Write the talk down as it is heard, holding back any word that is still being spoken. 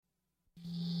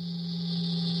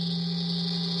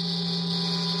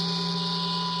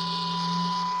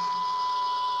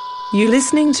You're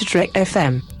listening to Trek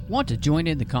FM. Want to join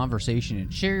in the conversation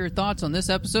and share your thoughts on this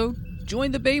episode?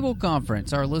 Join the Babel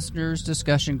Conference, our listeners'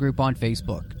 discussion group on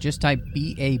Facebook. Just type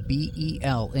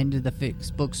BABEL into the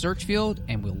Facebook search field,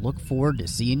 and we'll look forward to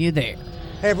seeing you there.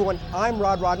 Hey everyone, I'm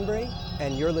Rod Roddenberry,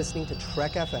 and you're listening to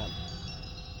Trek FM.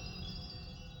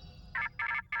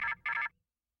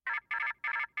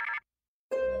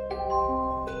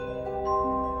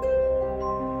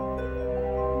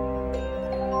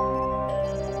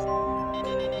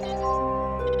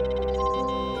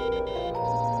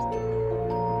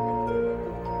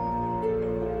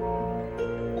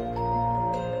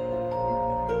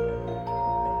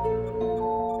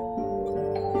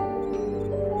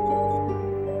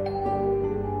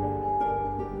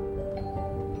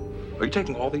 Are you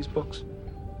taking all these books?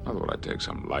 I thought I'd take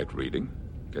some light reading.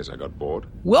 Guess I got bored.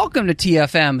 Welcome to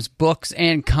TFM's Books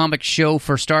and Comic Show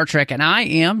for Star Trek, and I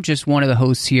am just one of the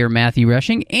hosts here, Matthew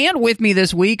Rushing. And with me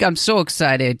this week, I'm so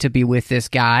excited to be with this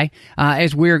guy,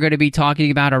 as we're going to be talking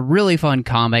about a really fun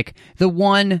comic, the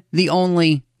one, the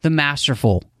only, the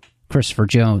masterful Christopher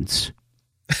Jones.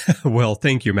 Well,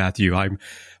 thank you, Matthew. I'm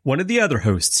one of the other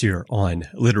hosts here on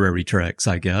Literary Treks,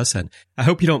 I guess, and I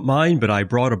hope you don't mind, but I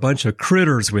brought a bunch of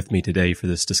critters with me today for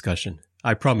this discussion.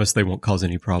 I promise they won't cause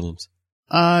any problems.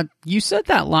 You said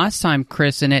that last time,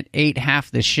 Chris, and it ate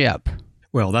half the ship.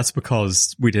 Well, that's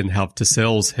because we didn't have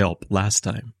Tassel's help last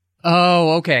time.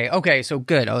 Oh, okay, so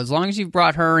good. Oh, as long as you've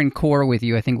brought her and Core with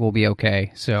you, I think we'll be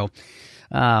okay. So,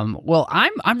 well,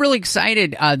 I'm really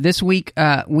excited. This week,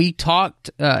 we talked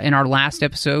in our last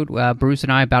episode, Bruce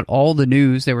and I, about all the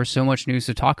news. There was so much news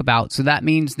to talk about. So that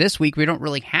means this week we don't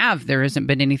really there hasn't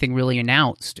been anything really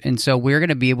announced. And so we're going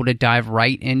to be able to dive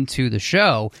right into the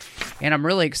show. And I'm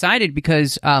really excited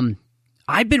because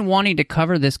I've been wanting to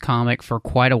cover this comic for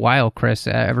quite a while, Chris,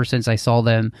 ever since I saw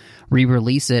them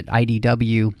re-release it,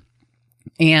 IDW.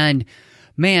 And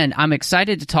man, I'm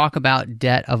excited to talk about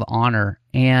Debt of Honor.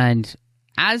 And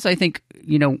as I think,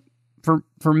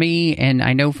 for me, and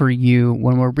I know for you,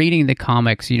 when we're reading the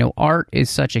comics, art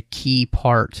is such a key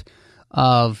part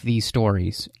of these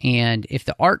stories. And if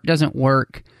the art doesn't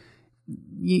work,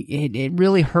 it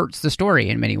really hurts the story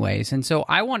in many ways. And so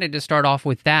I wanted to start off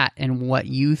with that and what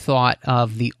you thought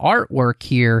of the artwork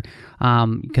here,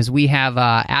 because we have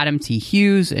Adam T.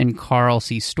 Hughes and Carl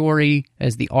C. Story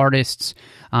as the artists,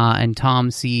 and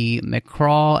Tom C.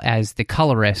 McCraw as the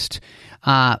colorist.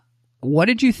 What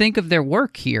did you think of their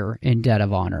work here in Debt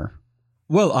of Honor?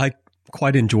 Well, I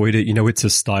quite enjoyed it. It's a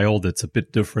style that's a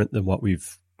bit different than what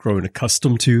we've grown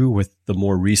accustomed to with the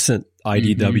more recent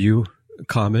IDW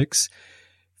comics.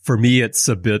 For me, it's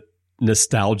a bit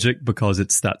nostalgic because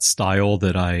it's that style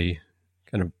that I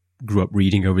kind of grew up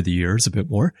reading over the years a bit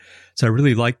more. So I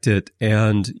really liked it.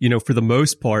 And, for the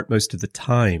most part, most of the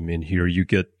time in here, you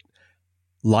get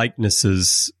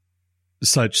likenesses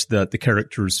such that the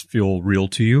characters feel real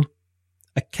to you.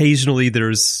 Occasionally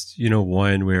there's,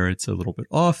 one where it's a little bit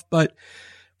off, but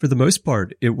for the most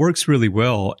part, it works really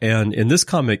well. And in this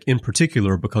comic in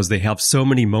particular, because they have so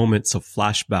many moments of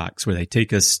flashbacks where they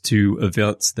take us to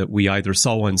events that we either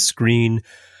saw on screen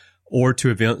or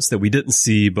to events that we didn't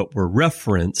see but were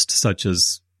referenced, such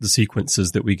as the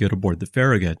sequences that we get aboard the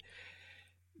Farragut,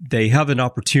 they have an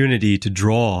opportunity to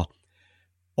draw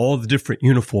all the different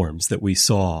uniforms that we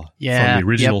saw from the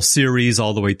original series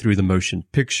all the way through the motion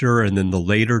picture and then the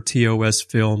later TOS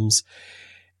films.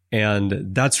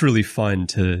 And that's really fun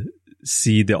to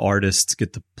see the artists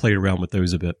get to play around with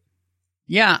those a bit.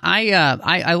 Yeah,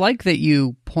 I like that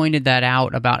you pointed that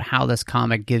out about how this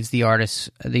comic gives the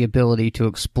artists the ability to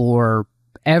explore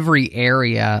every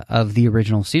area of the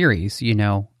original series,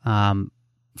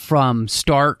 from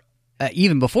start,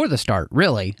 even before the start,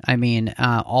 really. I mean,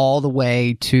 all the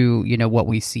way to, what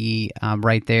we see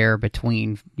right there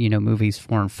between, movies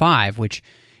 4 and 5, which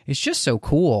is just so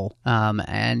cool.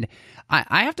 And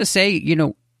I have to say,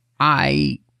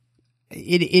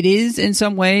 it is in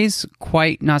some ways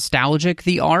quite nostalgic,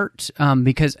 the art,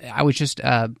 because I was just,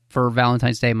 for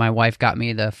Valentine's Day, my wife got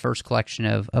me the first collection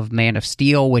of Man of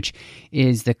Steel, which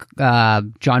is the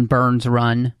John Byrne's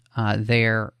run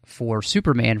there for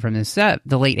Superman from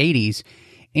the late 80s.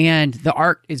 And the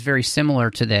art is very similar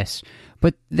to this.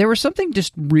 But there was something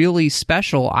just really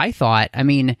special, I thought. I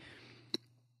mean,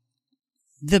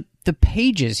 the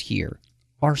pages here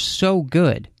are so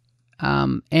good.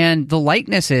 And the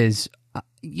likenesses,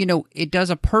 it does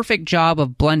a perfect job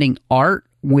of blending art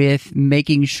with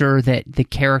making sure that the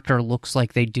character looks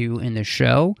like they do in the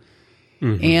show.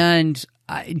 Mm-hmm. And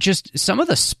just some of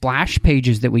the splash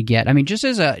pages that we get. I mean, just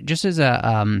as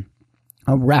a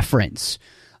reference,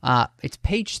 it's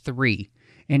page 3,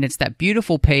 and it's that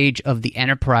beautiful page of the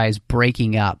Enterprise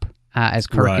breaking up as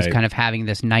Kirk is Right. kind of having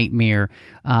this nightmare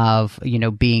of,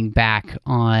 being back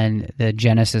on the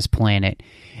Genesis planet.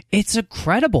 It's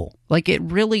incredible. Like, it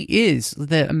really is.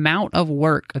 The amount of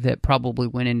work that probably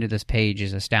went into this page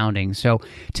is astounding. So,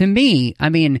 to me, I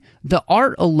mean, the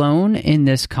art alone in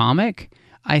this comic,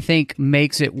 I think,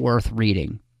 makes it worth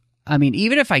reading. I mean,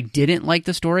 even if I didn't like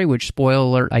the story, which,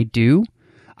 spoiler alert, I do,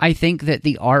 I think that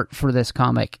the art for this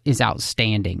comic is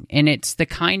outstanding. And it's the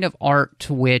kind of art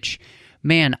to which,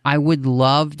 man, I would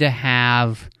love to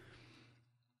have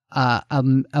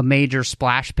a major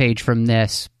splash page from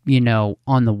this,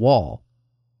 on the wall.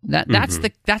 That's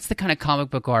the kind of comic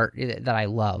book art that I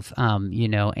love,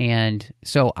 and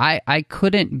so I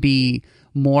couldn't be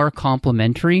more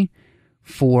complimentary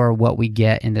for what we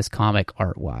get in this comic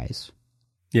art-wise.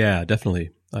 Yeah, definitely.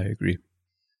 I agree.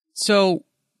 So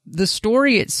the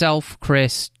story itself,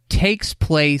 Chris, takes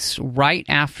place right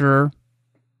after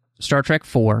Star Trek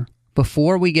 4,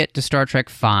 before we get to Star Trek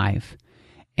 5.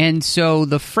 And so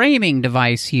the framing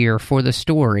device here for the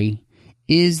story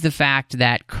is the fact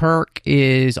that Kirk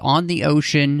is on the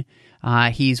ocean.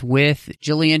 He's with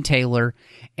Gillian Taylor,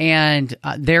 and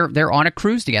they're on a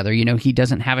cruise together. He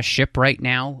doesn't have a ship right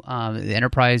now. The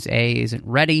Enterprise A isn't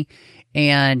ready,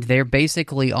 and they're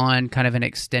basically on kind of an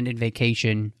extended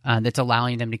vacation that's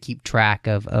allowing them to keep track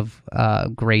of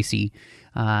Gracie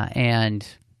and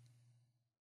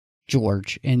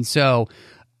George. And so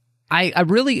I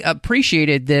really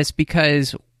appreciated this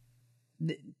because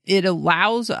it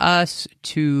allows us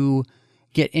to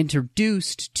get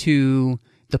introduced to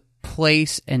the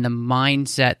place and the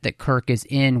mindset that Kirk is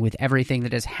in with everything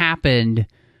that has happened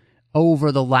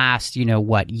over the last,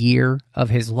 year of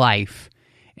his life.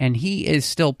 And he is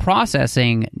still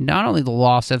processing not only the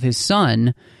loss of his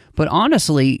son, but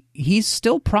honestly, he's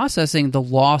still processing the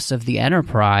loss of the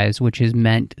Enterprise, which has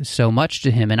meant so much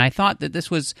to him. And I thought that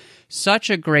this was such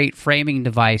a great framing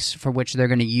device for which they're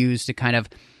going to use to kind of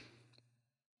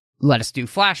let us do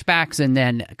flashbacks and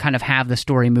then kind of have the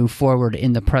story move forward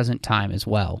in the present time as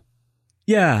well.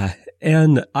 Yeah,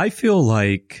 and I feel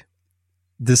like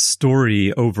this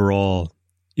story overall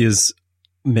is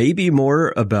maybe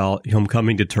more about him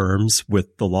coming to terms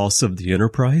with the loss of the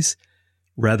Enterprise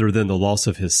rather than the loss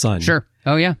of his son. Sure.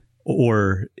 Oh, yeah.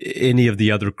 Or any of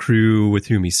the other crew with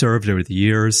whom he served over the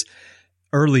years.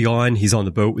 Early on, he's on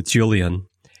the boat with Gillian,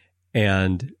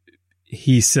 and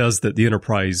he says that the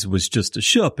Enterprise was just a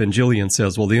ship, and Gillian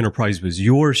says, well, the Enterprise was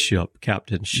your ship,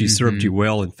 Captain. She served you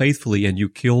well and faithfully, and you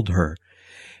killed her.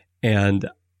 And,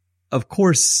 of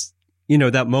course,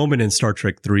 that moment in Star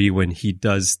Trek 3 when he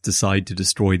does decide to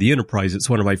destroy the Enterprise, it's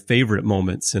one of my favorite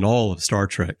moments in all of Star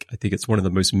Trek. I think it's one of the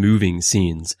most moving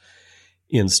scenes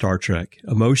in Star Trek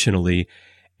emotionally.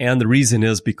 And the reason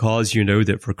is because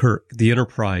that for Kirk, the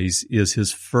Enterprise is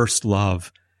his first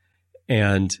love,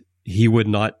 and he would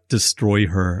not destroy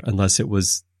her unless it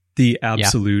was the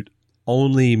absolute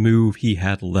only move he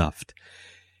had left.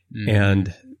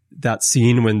 And that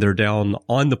scene when they're down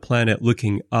on the planet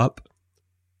looking up,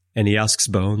 and he asks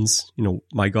Bones,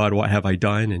 my God, what have I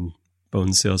done? And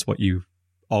Bones says, what you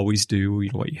always do,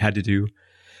 what you had to do.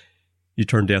 You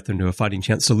turn death into a fighting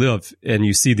chance to live. And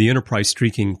you see the Enterprise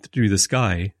streaking through the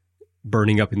sky,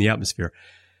 burning up in the atmosphere.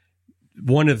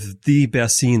 One of the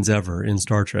best scenes ever in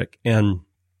Star Trek. And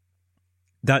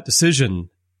that decision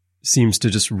seems to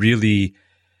just really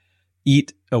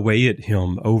eat away at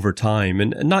him over time.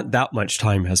 And not that much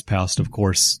time has passed, of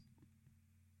course,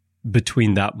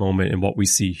 between that moment and what we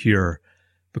see here,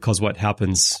 because what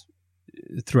happens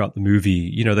throughout the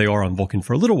movie, they are on Vulcan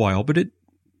for a little while, but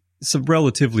it's a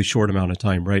relatively short amount of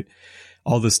time, right?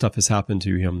 All this stuff has happened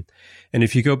to him. And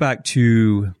if you go back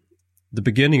to the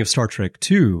beginning of Star Trek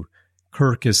 2,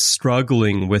 Kirk is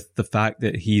struggling with the fact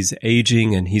that he's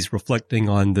aging and he's reflecting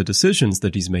on the decisions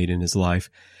that he's made in his life.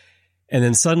 And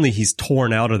then suddenly he's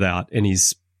torn out of that and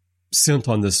he's sent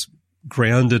on this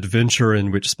grand adventure in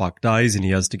which Spock dies and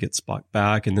he has to get Spock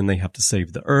back, and then they have to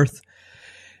save the Earth.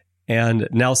 And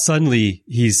now suddenly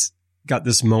he's got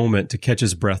this moment to catch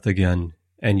his breath again,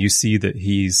 and you see that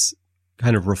he's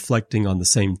kind of reflecting on the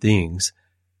same things,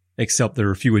 except there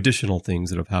are a few additional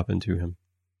things that have happened to him.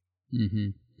 Mm-hmm.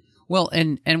 Well,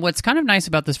 and what's kind of nice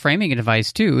about this framing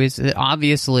device, too, is that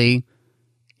obviously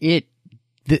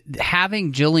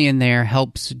having Gillian there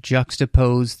helps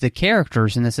juxtapose the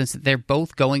characters in the sense that they're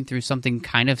both going through something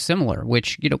kind of similar,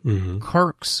 which,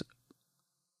 Kirk's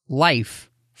life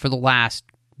for the last,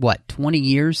 20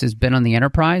 years has been on the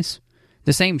Enterprise,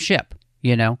 the same ship,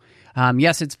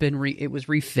 Yes, it was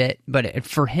refit, but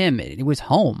for him, it was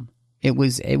home. It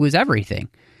was everything.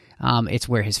 It's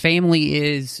where his family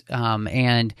is,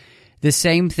 and the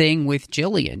same thing with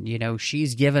Gillian.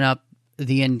 She's given up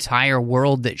the entire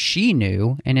world that she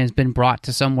knew and has been brought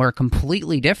to somewhere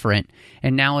completely different,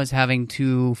 and now is having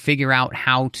to figure out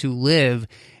how to live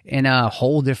in a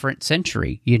whole different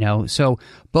century, you know? So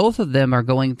both of them are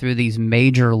going through these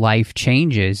major life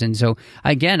changes. And so,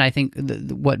 again, I think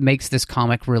what makes this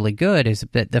comic really good is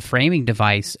that the framing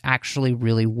device actually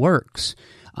really works.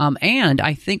 And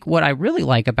I think what I really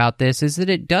like about this is that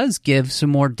it does give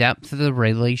some more depth to the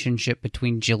relationship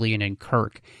between Jillian and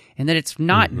Kirk, and that it's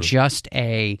not just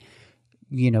a,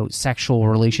 you know, sexual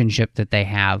relationship that they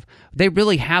have. They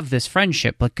really have this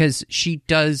friendship because she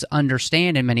does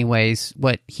understand in many ways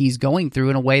what he's going through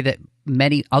in a way that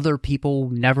many other people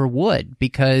never would,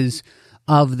 because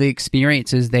of the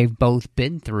experiences they've both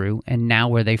been through and now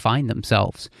where they find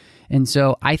themselves. And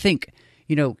so I think,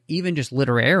 you know, even just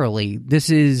literarily, this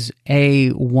is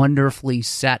a wonderfully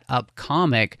set up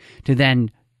comic to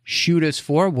then shoot us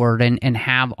forward and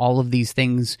have all of these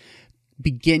things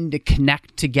begin to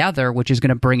connect together, which is going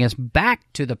to bring us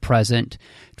back to the present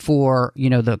for, you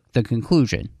know, the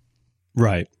conclusion.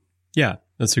 Right. Yeah,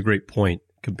 that's a great point,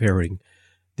 comparing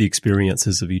the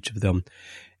experiences of each of them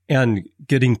and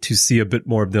getting to see a bit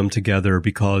more of them together,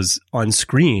 because on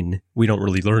screen, we don't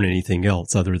really learn anything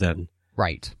else other than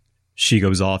right. She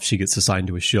goes off, she gets assigned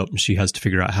to a ship, and she has to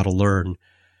figure out how to learn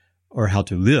or how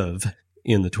to live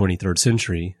in the 23rd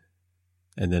century.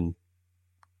 And then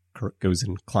Kirk goes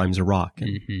and climbs a rock.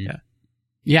 And,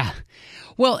 Yeah.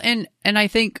 Well, and I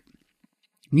think,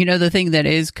 you know, the thing that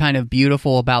is kind of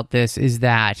beautiful about this is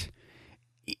that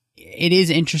it is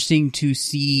interesting to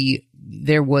see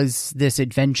there was this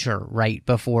adventure right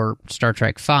before Star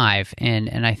Trek V,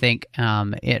 and I think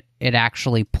it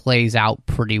actually plays out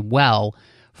pretty well.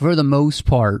 For the most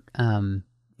part,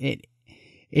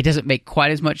 it doesn't make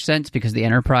quite as much sense because the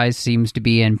Enterprise seems to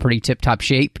be in pretty tip-top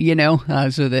shape, you know,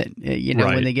 so that, you know,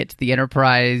 when they get to the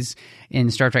Enterprise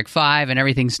in Star Trek V and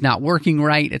everything's not working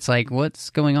right, it's like, what's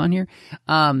going on here?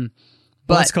 But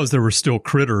that's because there were still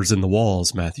critters in the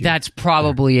walls, Matthew. That's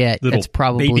probably it. Little that's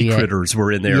probably baby critters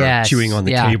were in there chewing on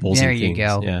the cables and things.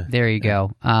 There you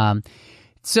go.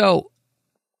 So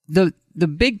the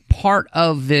big part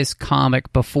of this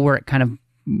comic before it kind of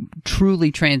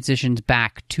truly transitions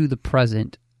back to the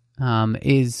present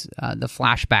is the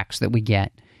flashbacks that we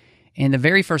get. And the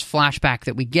very first flashback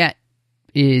that we get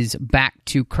is back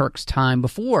to Kirk's time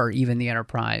before even the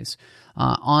Enterprise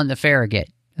on the Farragut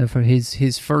for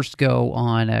his first go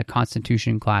on a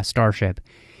Constitution-class starship.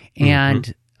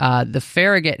 And the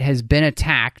Farragut has been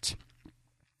attacked,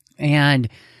 and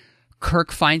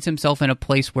Kirk finds himself in a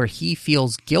place where he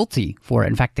feels guilty for it.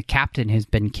 In fact, the captain has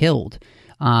been killed.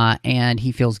 And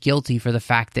he feels guilty for the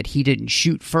fact that he didn't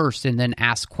shoot first and then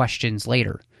ask questions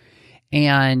later.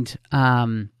 And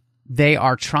they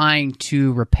are trying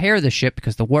to repair the ship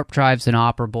because the warp drive's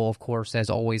inoperable, of course, as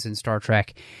always in Star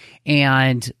Trek.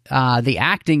 And the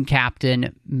acting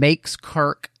captain makes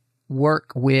Kirk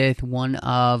work with one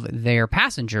of their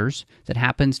passengers that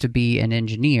happens to be an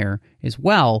engineer as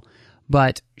well,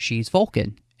 but she's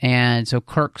Vulcan. And so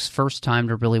Kirk's first time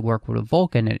to really work with a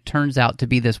Vulcan, and it turns out to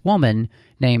be this woman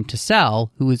named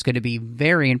Tassel, who is going to be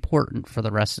very important for the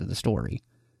rest of the story.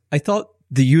 I thought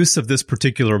the use of this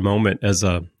particular moment as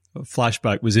a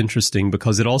flashback was interesting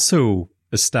because it also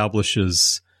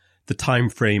establishes the time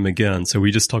frame again. So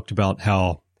we just talked about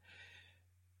how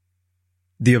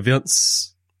the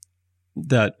events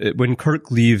that when Kirk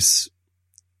leaves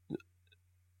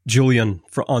Jillian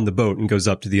on the boat and goes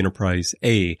up to the Enterprise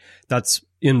A, that's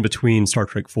in between Star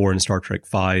Trek 4 and Star Trek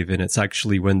 5, and it's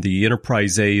actually when the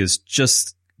Enterprise A is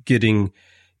just getting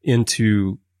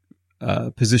into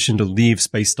position to leave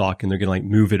space dock, and they're going to like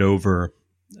move it over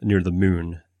near the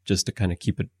moon just to kind of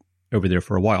keep it over there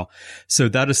for a while. So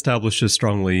that establishes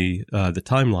strongly the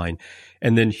timeline.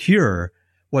 And then here,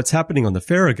 what's happening on the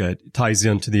Farragut ties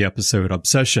into the episode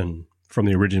Obsession from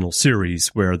the original series,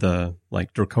 where the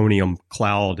like draconium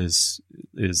cloud is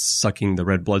sucking the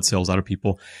red blood cells out of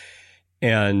people.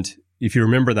 And if you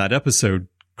remember that episode,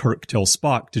 Kirk tells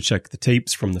Spock to check the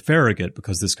tapes from the Farragut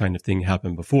because this kind of thing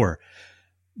happened before.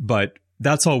 But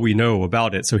that's all we know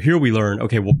about it. So here we learn,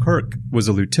 okay, well, Kirk was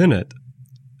a lieutenant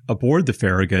aboard the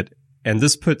Farragut, and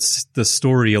this puts the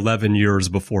story 11 years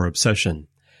before Obsession.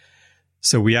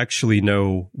 So we actually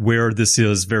know where this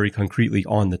is very concretely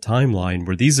on the timeline,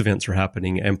 where these events are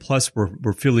happening. And plus,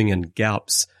 we're filling in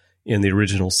gaps in the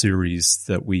original series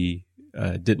that we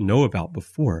didn't know about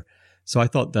before. So I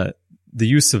thought that the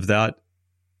use of that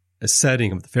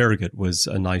setting of the Farragut was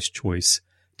a nice choice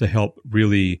to help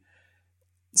really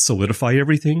solidify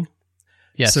everything.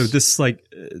 Yes. So this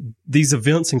these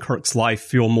events in Kirk's life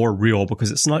feel more real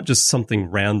because it's not just something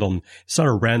random. It's not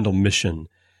a random mission.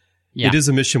 It is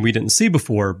a mission we didn't see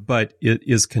before, but it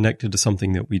is connected to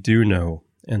something that we do know.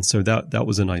 And so that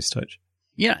was a nice touch.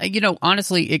 Yeah,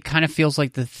 honestly, it kind of feels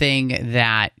like the thing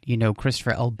that,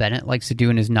 Christopher L. Bennett likes to do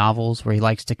in his novels, where he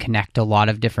likes to connect a lot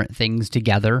of different things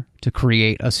together to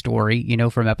create a story,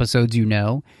 from episodes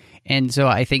And so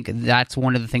I think that's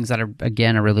one of the things that,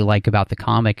 I really like about the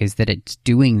comic, is that it's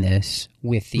doing this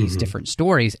with these different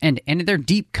stories. And they're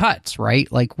deep cuts,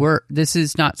 right? Like, this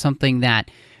is not something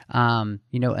that,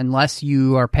 unless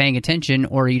you are paying attention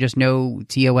or you just know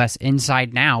TOS inside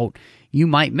and out, you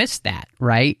might miss that,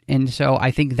 right? And so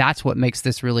I think that's what makes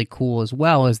this really cool as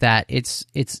well, is that it's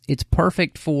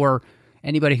perfect for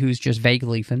anybody who's just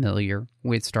vaguely familiar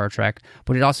with Star Trek,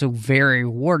 but it's also very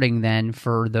rewarding then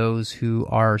for those who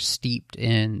are steeped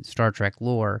in Star Trek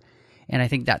lore. And I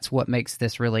think that's what makes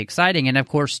this really exciting. And of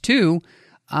course, too,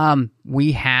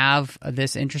 we have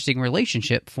this interesting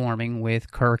relationship forming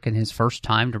with Kirk and his first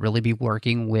time to really be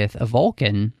working with a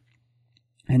Vulcan.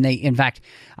 And in fact,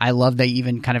 I love they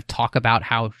even kind of talk about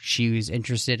how she was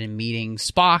interested in meeting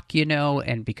Spock,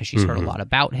 and because she's heard a lot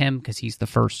about him, because he's the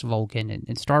first Vulcan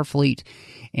in Starfleet.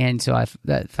 And so I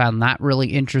found that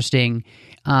really interesting.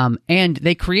 And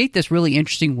they create this really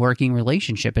interesting working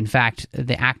relationship. In fact,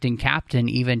 the acting captain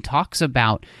even talks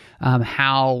about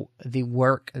how the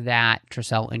work that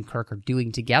Tressel and Kirk are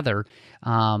doing together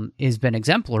has been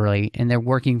exemplary, and they're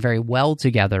working very well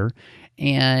together.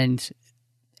 And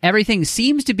everything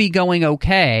seems to be going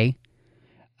okay,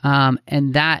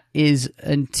 and that is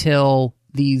until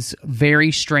these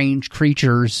very strange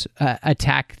creatures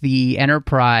attack the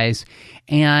Enterprise.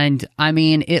 And,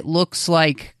 it looks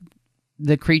like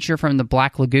the creature from the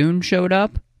Black Lagoon showed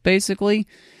up, basically,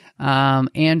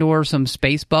 and or some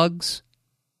space bugs.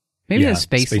 Maybe the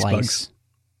space lice. Bugs.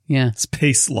 Yeah.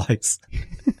 Space lice.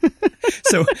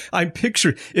 So I'm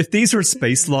picturing, if these are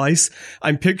space lice,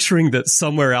 I'm picturing that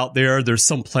somewhere out there's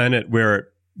some planet where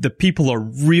the people are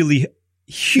really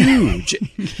huge,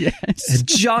 yes,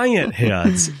 giant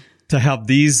heads, to have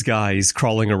these guys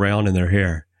crawling around in their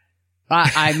hair.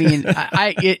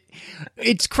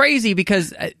 It's crazy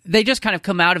because they just kind of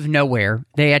come out of nowhere.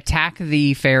 They attack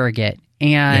the Farragut,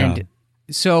 and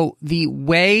so the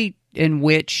way in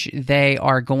which they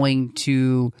are going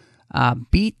to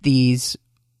beat these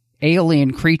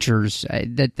alien creatures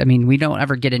we don't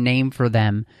ever get a name for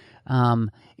them,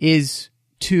 is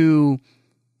to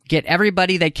get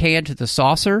everybody they can to the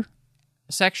saucer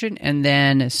section and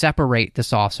then separate the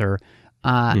saucer.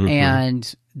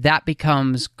 And that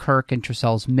becomes Kirk and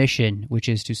Tressel's mission, which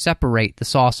is to separate the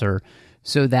saucer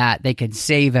so that they can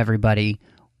save everybody,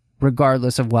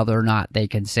 regardless of whether or not they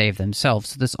can save themselves.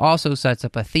 So this also sets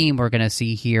up a theme we're going to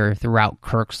see here throughout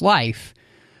Kirk's life,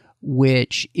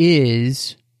 which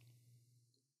is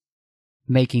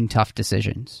making tough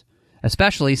decisions,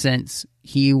 especially since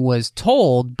he was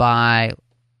told by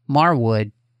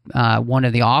Marwood, one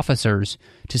of the officers,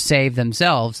 to save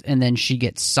themselves, and then she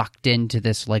gets sucked into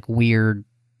this weird,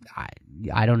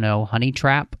 I don't know, honey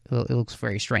trap. It looks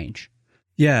very strange.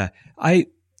 Yeah, I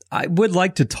would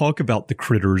like to talk about the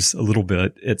critters a little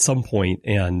bit at some point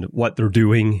and what they're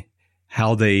doing,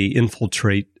 how they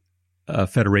infiltrate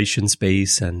Federation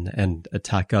space and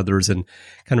attack others, and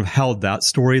kind of how that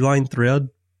storyline thread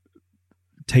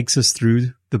takes us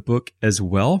through the book as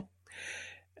well.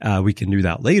 We can do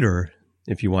that later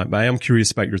if you want, but I am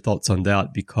curious about your thoughts on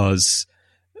that, because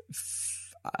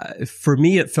for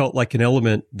me, it felt like an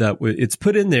element that it's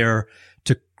put in there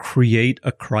to create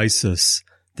a crisis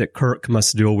that Kirk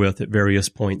must deal with at various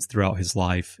points throughout his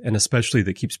life, and especially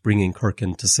that keeps bringing Kirk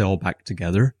and Tessel back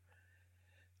together.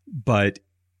 But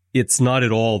it's not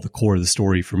at all the core of the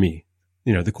story for me.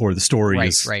 The core of the story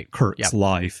is Kirk's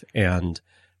life and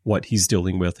what he's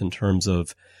dealing with in terms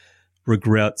of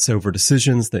regrets over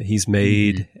decisions that he's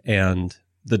made, and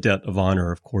the debt of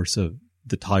honor, of course, of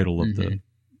the title of the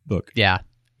book. Yeah.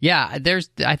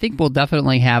 I think we'll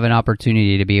definitely have an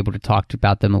opportunity to be able to talk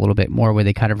about them a little bit more, where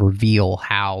they kind of reveal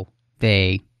how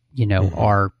they,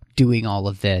 are doing all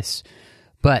of this.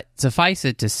 But suffice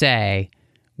it to say,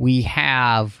 we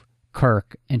have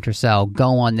Kirk and Tressel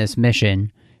go on this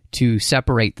mission to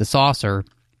separate the saucer.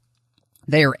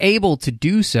 They are able to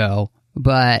do so,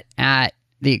 but at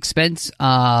the expense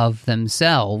of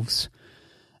themselves,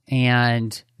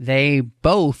 and they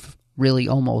both really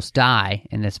almost die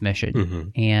in this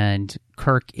mission. And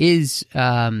Kirk is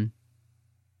about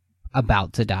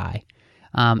to die.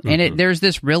 And there's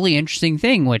this really interesting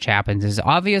thing which happens, is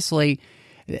obviously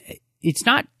it's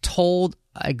not told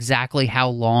exactly how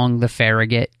long the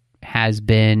Farragut has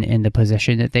been in the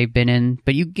position that they've been in,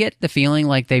 but you get the feeling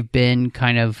like they've been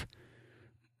kind of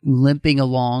limping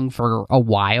along for a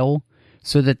while.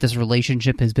 so that this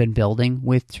relationship has been building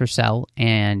with Trissell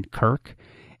and Kirk.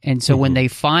 And so when they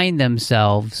find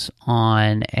themselves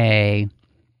on a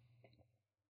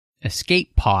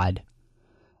escape pod,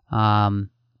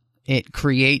 it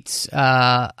creates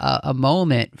a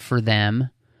moment for them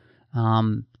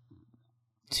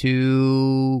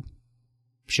to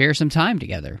share some time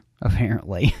together,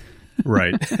 apparently.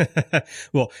 Right.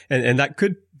 Well, and that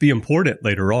could be important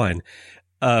later on.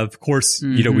 Of course,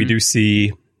 you know,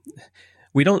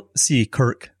 we don't see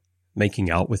Kirk making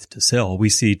out with Trissell. We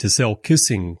see Trissell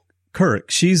kissing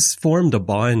Kirk. She's formed a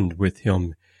bond with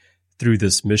him through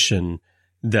this mission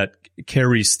that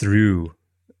carries through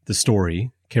the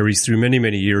story, carries through many,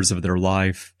 many years of their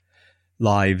lives,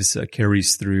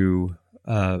 carries through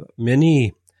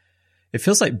many, it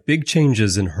feels like big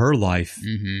changes in her life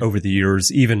over the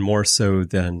years, even more so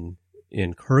than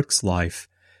in Kirk's life,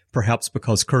 perhaps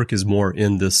because Kirk is more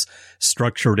in this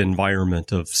structured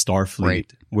environment of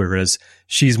Starfleet, whereas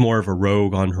she's more of a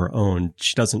rogue on her own.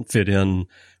 She doesn't fit in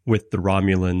with the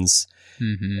Romulans,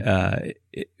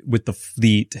 with the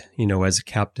fleet, you know, as a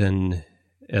captain,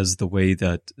 as the way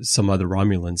that some other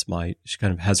Romulans might. She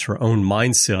kind of has her own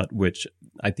mindset, which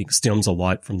I think stems a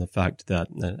lot from the fact that,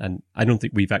 and I don't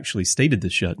think we've actually stated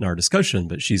this yet in our discussion,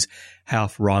 but she's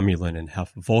half Romulan and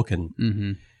half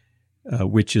Vulcan,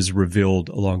 which is revealed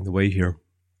along the way here.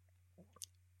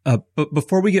 But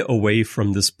before we get away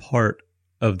from this part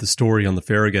of the story on the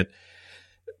Farragut,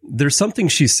 there's something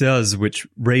she says which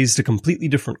raised a completely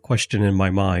different question in my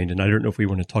mind, and I don't know if we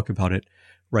want to talk about it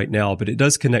right now, but it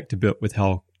does connect a bit with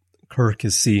how Kirk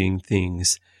is seeing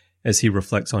things as he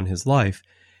reflects on his life.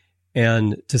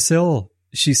 And Trissell,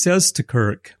 she says to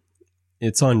Kirk,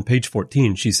 it's on page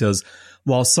 14, she says,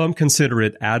 while some consider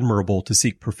it admirable to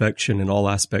seek perfection in all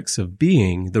aspects of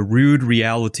being, the rude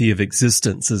reality of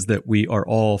existence is that we are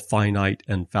all finite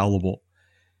and fallible.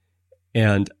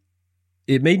 And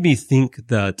it made me think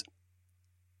that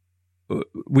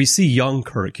we see young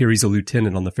Kirk, here he's a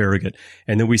lieutenant on the Farragut,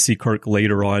 and then we see Kirk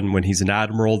later on when he's an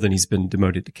admiral, then he's been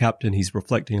demoted to captain, he's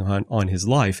reflecting on his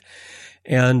life.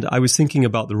 And I was thinking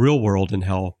about the real world and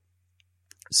how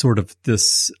sort of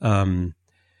this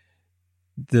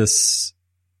this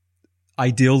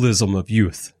idealism of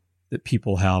youth that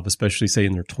people have, especially say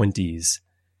in their 20s,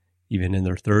 even in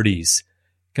their 30s,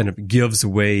 kind of gives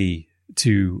way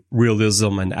to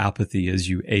realism and apathy as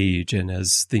you age and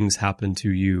as things happen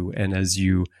to you and as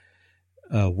you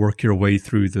work your way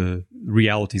through the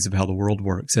realities of how the world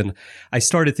works. And I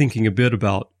started thinking a bit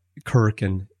about Kirk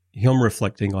and him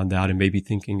reflecting on that and maybe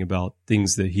thinking about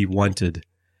things that he wanted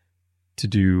to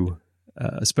do,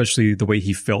 especially the way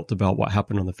he felt about what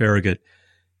happened on the Farragut.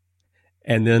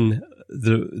 And then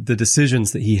the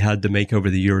decisions that he had to make over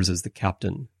the years as the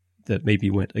captain that maybe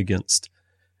went against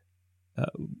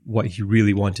what he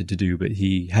really wanted to do, but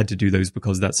he had to do those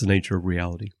because that's the nature of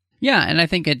reality. Yeah, and I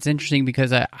think it's interesting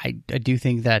because I do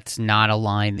think that's not a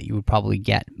line that you would probably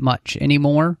get much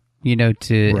anymore, you know,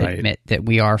 to admit that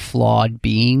we are flawed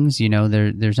beings. You know,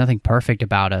 there's nothing perfect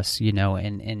about us, you know,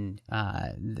 and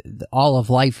all of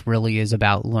life really is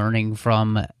about learning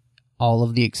from all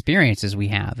of the experiences we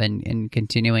have and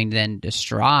continuing then to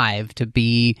strive to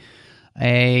be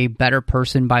a better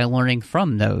person by learning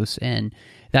from those. And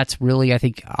that's really, I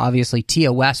think, obviously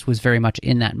TOS was very much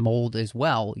in that mold as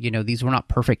well. You know, these were not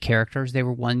perfect characters. They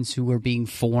were ones who were being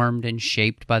formed and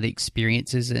shaped by the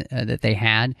experiences that they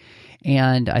had.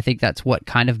 And I think that's what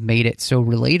kind of made it so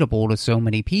relatable to so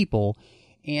many people.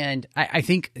 And I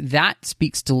think that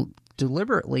speaks to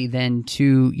deliberately then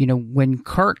to, you know, when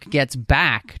Kirk gets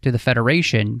back to the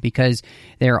Federation, because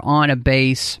they're on a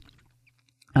base...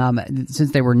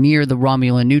 since they were near the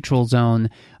Romulan neutral zone,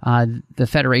 the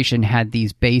Federation had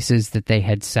these bases that they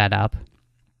had set up,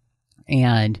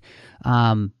 and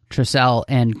Trissell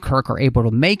and Kirk are able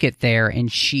to make it there, and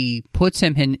she puts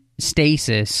him in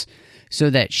stasis so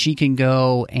that she can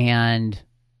go and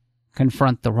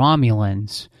confront the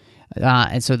Romulans,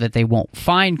 and so that they won't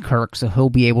find Kirk, so he'll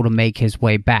be able to make his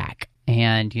way back.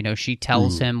 And, you know, she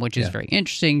tells him, which is very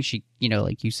interesting. She, you know,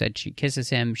 like you said, she kisses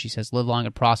him. She says, live long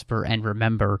and prosper and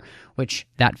remember, which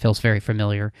that feels very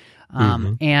familiar.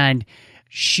 And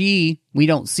we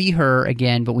don't see her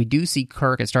again, but we do see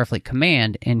Kirk at Starfleet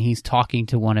Command, and he's talking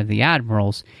to one of the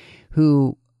admirals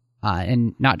who,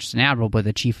 and not just an admiral, but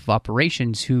the chief of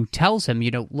operations, who tells him,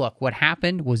 you know, look, what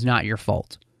happened was not your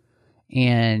fault.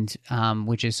 And,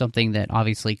 which is something that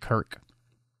obviously Kirk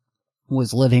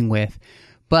was living with.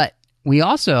 But we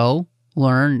also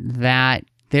learn that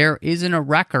there isn't a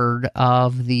record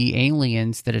of the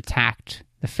aliens that attacked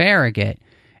the Farragut,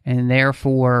 and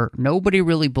therefore nobody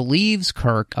really believes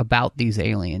Kirk about these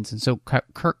aliens. And so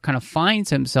Kirk kind of finds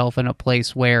himself in a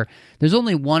place where there's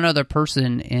only one other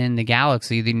person in the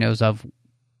galaxy that he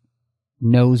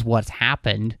knows what's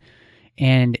happened,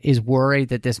 and is worried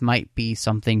that this might be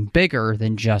something bigger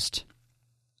than just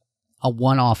a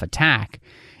one-off attack.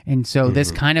 And so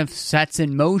this kind of sets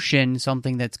in motion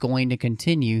something that's going to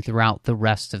continue throughout the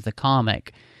rest of the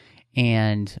comic.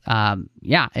 And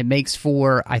it makes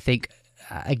for, I think,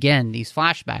 again, these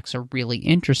flashbacks are really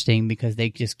interesting because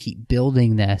they just keep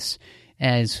building this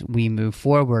as we move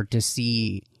forward to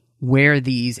see where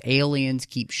these aliens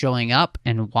keep showing up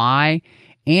and why.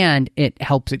 And it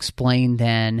helps explain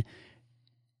then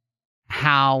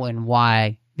how and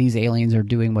why these aliens are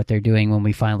doing what they're doing when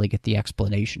we finally get the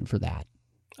explanation for that.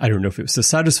 I don't know if it was a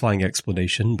satisfying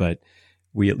explanation, but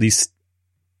we at least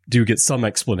do get some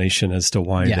explanation as to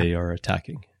why they are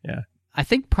attacking. Yeah. I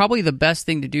think probably the best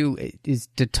thing to do is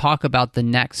to talk about the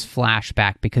next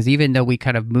flashback, because even though we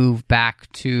kind of move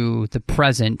back to the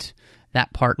present,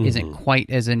 that part isn't quite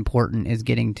as important as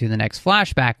getting to the next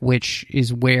flashback, which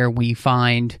is where we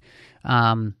find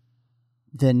the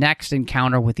next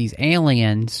encounter with these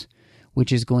aliens,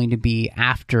 which is going to be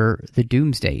after the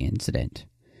Doomsday Incident,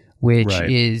 which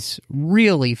is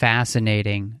really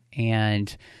fascinating.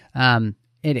 And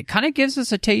it kind of gives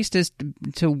us a taste as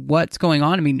to what's going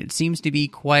on. I mean, it seems to be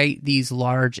quite these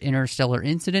large interstellar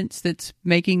incidents that's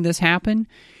making this happen.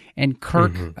 And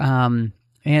Kirk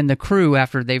and the crew,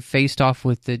 after they've faced off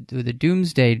with the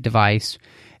Doomsday device,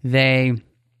 they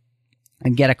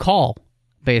get a call,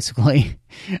 basically.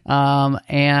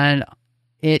 And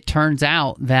it turns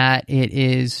out that it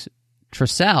is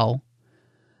Tricell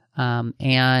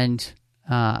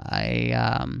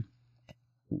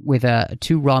with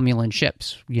two Romulan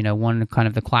ships, one kind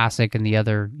of the classic and the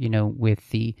other, with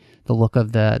the look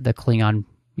of the Klingon,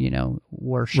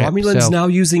 warship. Romulans now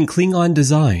using Klingon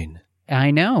design.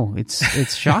 I know,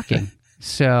 it's shocking.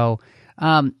 So,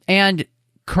 and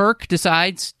Kirk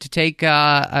decides to take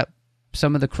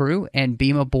some of the crew and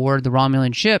beam aboard the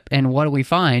Romulan ship, and what do we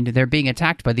find? They're being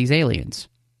attacked by these aliens.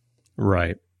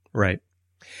 Right.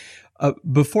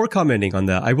 Before commenting on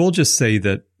that, I will just say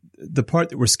that the part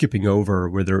that we're skipping over,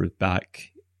 where they're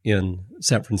back in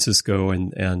San Francisco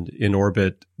and in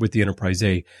orbit with the Enterprise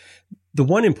A, the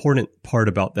one important part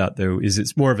about that, though, is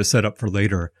it's more of a setup for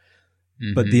later.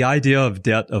 But the idea of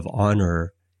debt of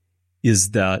honor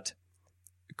is that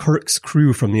Kirk's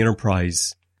crew from the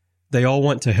Enterprise, they all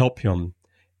want to help him,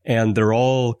 and they're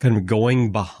all kind of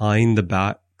going behind the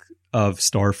back of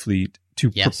Starfleet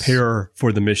to prepare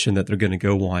for the mission that they're going to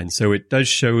go on. So it does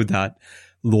show that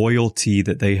loyalty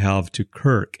that they have to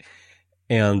Kirk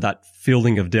and that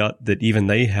feeling of debt that even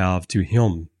they have to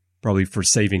him, probably for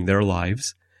saving their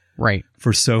lives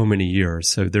for so many years.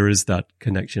 So there is that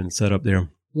connection set up there.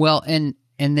 Well, and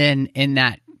then in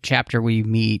that chapter we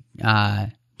meet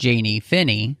Janie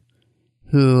Finney,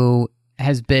 who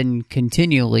has been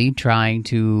continually trying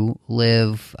to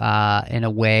live in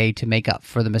a way to make up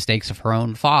for the mistakes of her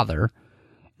own father.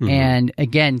 And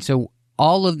again, so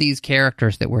all of these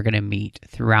characters that we're going to meet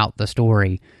throughout the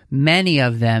story, many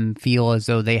of them feel as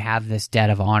though they have this debt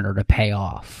of honor to pay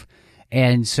off.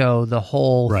 And so the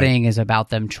whole thing is about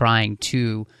them trying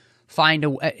to find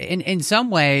a... In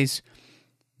some ways,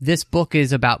 this book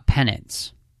is about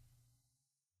penance.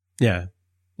 Yeah.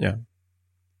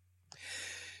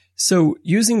 So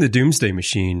using the Doomsday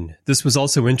Machine, this was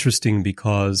also interesting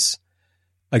because,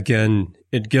 again,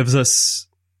 it gives us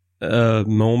a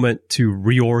moment to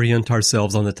reorient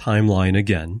ourselves on the timeline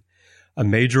again, a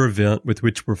major event with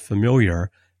which we're familiar,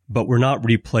 but we're not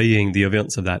replaying the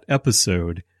events of that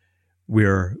episode.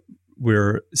 We're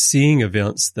seeing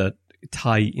events that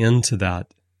tie into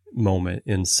that moment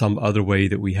in some other way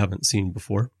that we haven't seen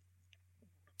before.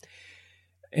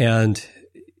 And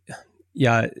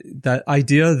yeah, that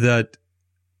idea that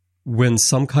when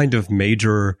some kind of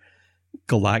major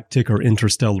galactic or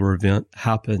interstellar event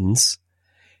happens,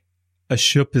 a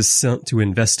ship is sent to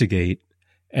investigate,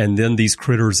 and then these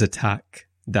critters attack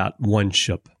that one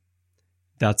ship.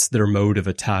 That's their mode of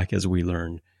attack, as we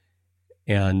learn.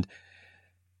 And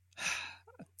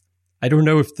I don't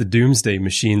know if the Doomsday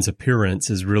Machine's appearance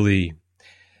is really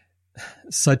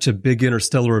such a big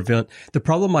interstellar event. The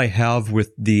problem I have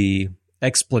with the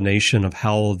explanation of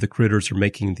how the critters are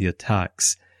making the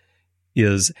attacks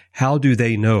is, how do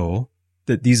they know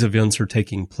that these events are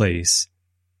taking place?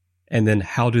 And then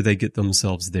how do they get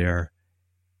themselves there?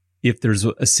 If there's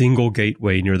a single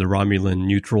gateway near the Romulan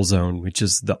neutral zone, which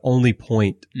is the only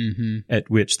point at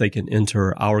which they can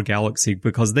enter our galaxy,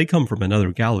 because they come from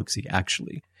another galaxy,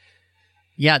 actually.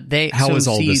 Yeah, How is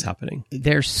all this happening?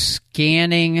 They're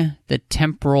scanning the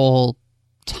temporal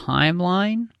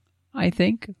timeline, I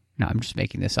think. No, I'm just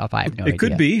making this up. I have no idea. It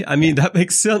could be. I mean, that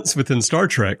makes sense within Star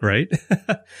Trek, right?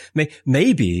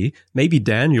 maybe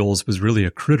Daniels was really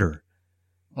a critter.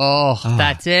 Oh,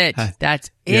 that's it.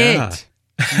 That's yeah. it.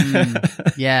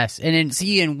 Yes. And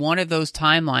in one of those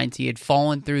timelines, he had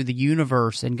fallen through the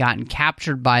universe and gotten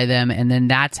captured by them. And then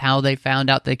that's how they found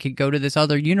out they could go to this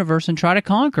other universe and try to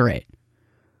conquer it.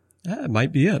 It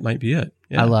might be it.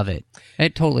 Yeah. I love it.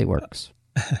 It totally works.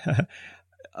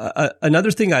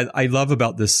 Another thing I love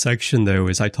about this section, though,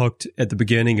 is I talked at the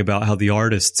beginning about how the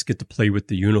artists get to play with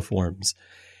the uniforms.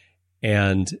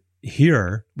 And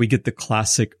here we get the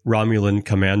classic Romulan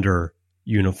commander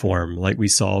uniform, like we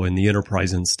saw in the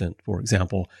Enterprise incident, for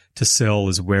example. Tesselle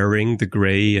is wearing the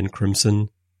gray and crimson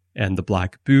and the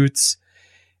black boots,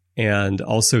 and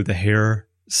also the hair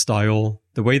style.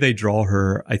 The way they draw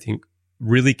her, I think,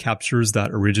 really captures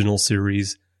that original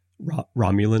series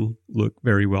Romulan look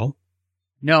very well.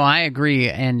 No, I agree.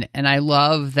 And I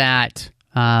love that,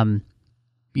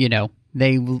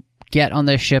 they get on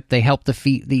this ship, they help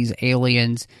defeat these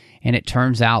aliens, and it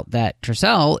turns out that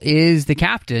Tesselle is the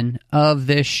captain of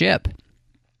this ship.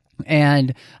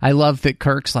 And I love that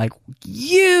Kirk's like,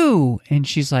 you! And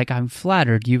she's like, I'm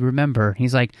flattered, you remember.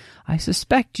 He's like, I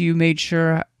suspect you made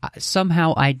sure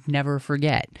somehow I'd never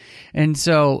forget. And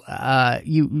so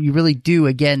you really do,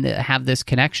 again, have this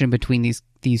connection between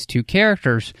these two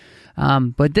characters.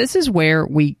 But this is where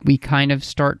we kind of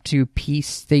start to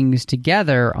piece things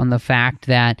together on the fact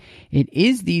that it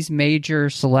is these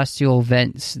major celestial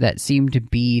events that seem to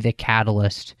be the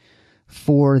catalyst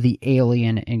for the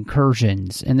alien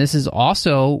incursions. And this is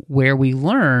also where we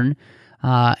learn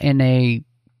in a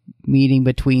meeting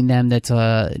between them that's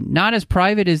not as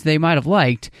private as they might have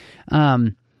liked,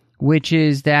 which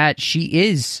is that she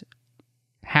is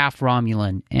half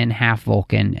Romulan and half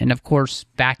Vulcan. And of course,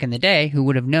 back in the day, who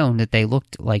would have known that they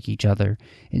looked like each other?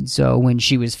 And so when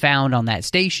she was found on that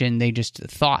station, they just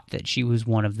thought that she was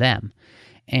one of them.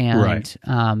 And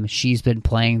right. She's been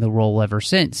playing the role ever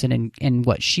since. And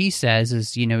what she says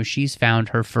is, she's found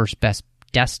her first best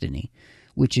destiny,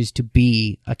 which is to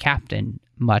be a captain,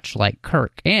 much like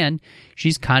Kirk. And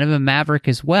she's kind of a maverick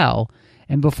as well.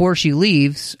 And before she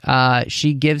leaves,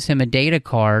 she gives him a data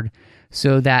card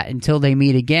so that until they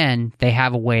meet again, they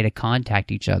have a way to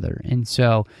contact each other. And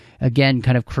so, again,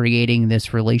 kind of creating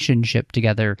this relationship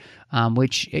together,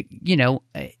 which,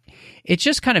 it's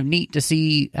just kind of neat to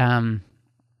see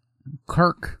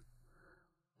Kirk.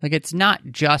 Like, it's not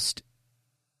just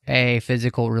a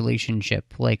physical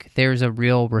relationship. Like, there's a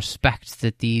real respect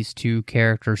that these two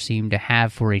characters seem to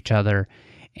have for each other.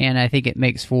 And I think it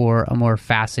makes for a more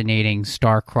fascinating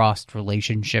star-crossed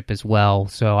relationship as well.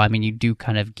 So, I mean, you do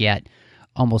kind of get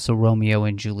almost a Romeo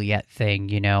and Juliet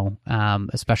thing,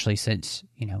 especially since,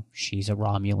 she's a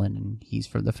Romulan and he's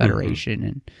for the Federation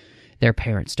and their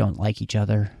parents don't like each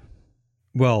other.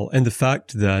 Well, and the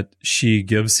fact that she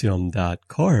gives him that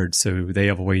card so they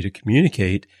have a way to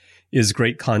communicate is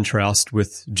great contrast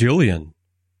with Jillian,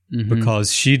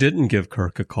 because she didn't give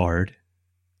Kirk a card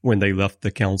when they left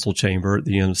the council chamber at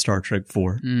the end of Star Trek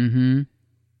 4. Mm-hmm.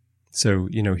 So,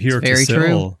 here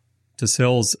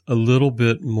Tesselle's a little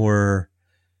bit more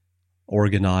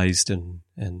organized and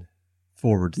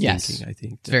forward-thinking, I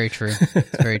think. It's very true.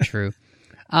 It's very true.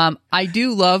 I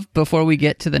do love, before we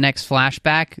get to the next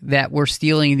flashback, that we're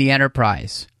stealing the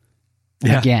Enterprise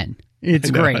again.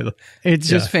 It's great. It's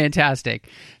just fantastic.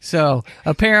 So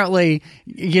apparently,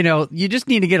 you just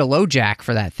need to get a LoJack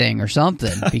for that thing or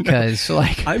something, because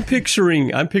like I'm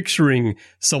picturing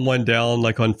someone down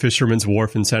like on Fisherman's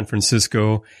Wharf in San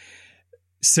Francisco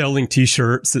selling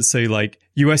T-shirts that say like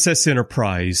USS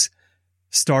Enterprise,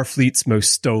 Starfleet's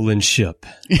most stolen ship.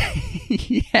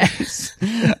 Yes,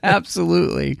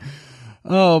 absolutely.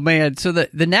 Oh, man. So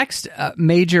the next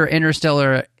major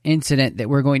interstellar incident that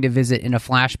we're going to visit in a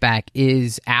flashback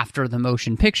is after the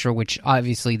motion picture, which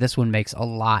obviously this one makes a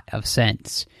lot of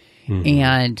sense.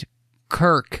 And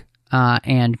Kirk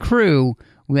and crew,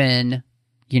 when,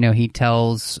 he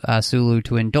tells Sulu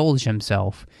to indulge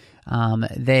himself,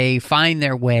 they find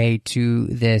their way to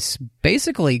this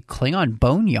basically Klingon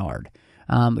boneyard.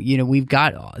 We've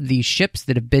got these ships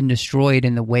that have been destroyed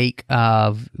in the wake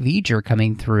of Voyager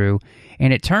coming through,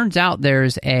 and it turns out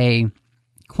there's a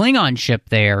Klingon ship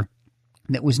there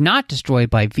that was not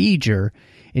destroyed by Voyager.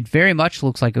 It very much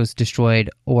looks like it was destroyed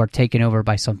or taken over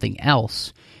by something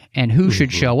else. And who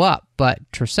should show up but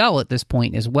Tesselle at this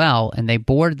point as well, and they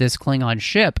board this Klingon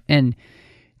ship, and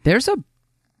there's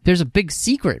a big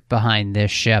secret behind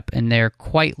this ship, and they're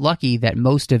quite lucky that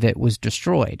most of it was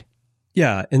destroyed.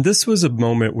 Yeah, and this was a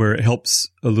moment where it helps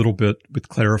a little bit with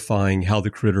clarifying how the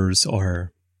critters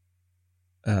are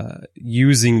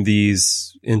using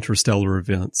these interstellar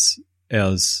events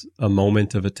as a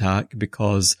moment of attack,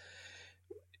 because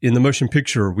in the motion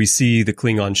picture, we see the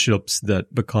Klingon ships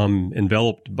that become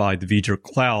enveloped by the Voyager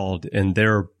cloud, and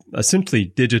they're essentially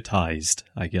digitized,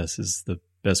 I guess is the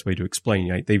best way to explain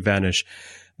it. Right? They vanish.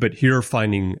 But here,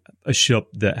 finding a ship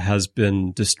that has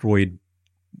been destroyed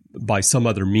by some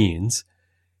other means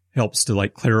helps to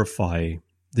clarify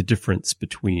the difference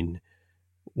between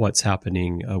what's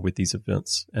happening with these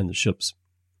events and the ships.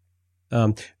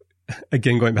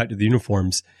 Again, going back to the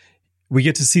uniforms, we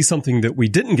get to see something that we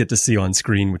didn't get to see on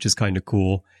screen, which is kind of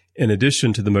cool. In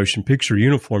addition to the motion picture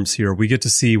uniforms here, we get to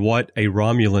see what a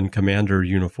Romulan commander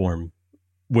uniform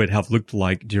would have looked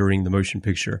like during the motion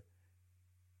picture.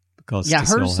 Because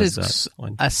hers is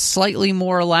a slightly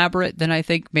more elaborate than I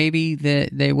think maybe that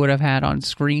they would have had on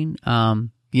screen.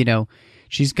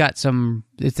 She's got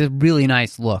it's a really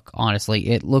nice look, honestly.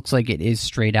 It looks like it is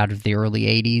straight out of the early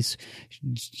 80s.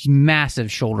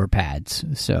 Massive shoulder pads,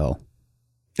 so.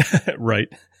 Right.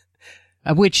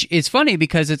 Which is funny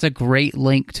because it's a great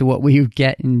link to what we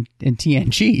get in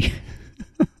TNG.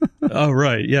 Oh,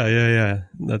 right. Yeah.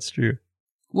 That's true.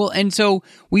 Well, and so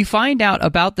we find out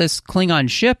about this Klingon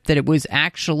ship that it was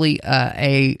actually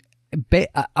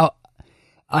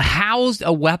housed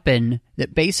a weapon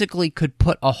that basically could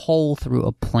put a hole through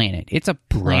a planet. It's a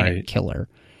planet killer.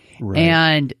 Right.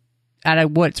 And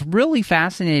what's really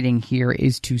fascinating here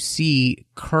is to see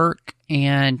Kirk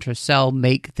and Tressel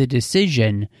make the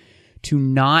decision to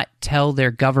not tell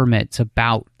their governments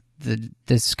about the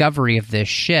discovery of this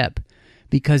ship,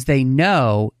 because they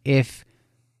know if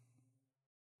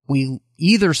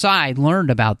either side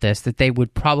learned about this, that they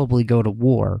would probably go to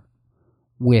war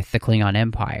with the Klingon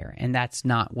Empire. And that's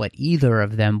not what either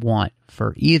of them want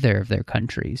for either of their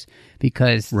countries,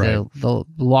 because the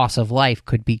loss of life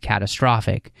could be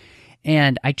catastrophic.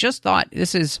 And I just thought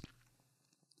this is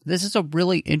a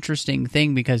really interesting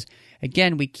thing, because,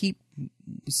 again, we keep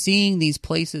seeing these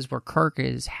places where Kirk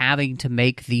is having to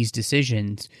make these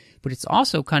decisions, but it's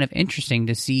also kind of interesting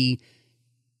to see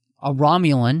a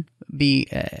Romulan be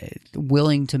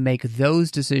willing to make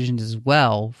those decisions as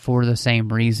well for the same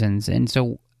reasons. And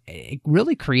so it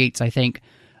really creates, I think,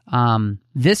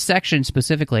 this section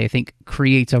specifically, I think,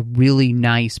 creates a really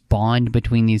nice bond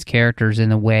between these characters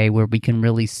in a way where we can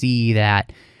really see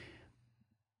that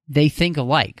they think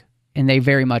alike, and they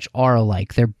very much are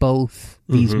alike. They're both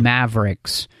these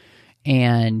mavericks,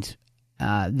 and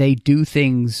they do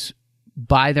things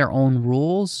by their own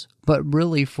rules, but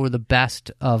really for the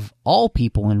best of all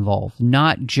people involved,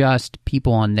 not just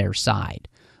people on their side.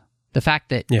 The fact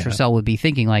that Tressel would be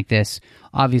thinking like this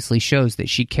obviously shows that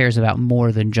she cares about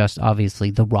more than just,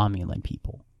 obviously, the Romulan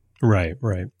people. Right.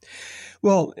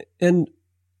 Well, and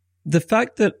the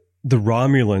fact that the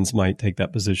Romulans might take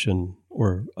that position,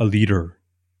 or a leader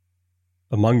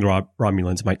among the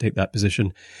Romulans might take that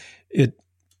position, it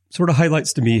sort of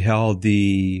highlights to me how in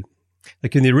the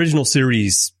original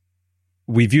series,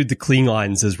 we viewed the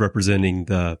Klingons as representing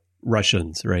the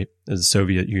Russians, right, as the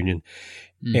Soviet Union,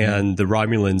 and the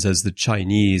Romulans as the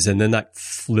Chinese, and then that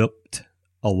flipped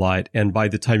a lot. And by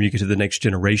the time you get to the next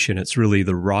generation, it's really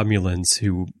the Romulans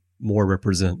who more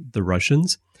represent the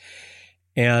Russians.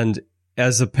 And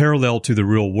as a parallel to the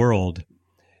real world,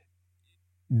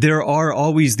 there are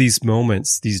always these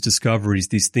moments, these discoveries,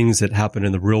 these things that happen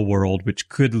in the real world which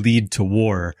could lead to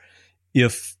war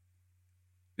if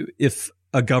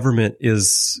a government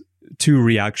is too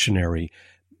reactionary.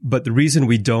 But the reason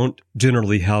we don't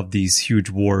generally have these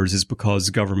huge wars is because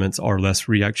governments are less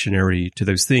reactionary to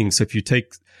those things. So if you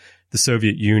take the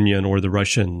Soviet Union or the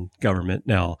Russian government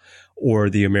now,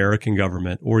 or the American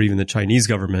government, or even the Chinese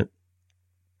government,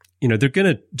 they're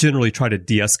going to generally try to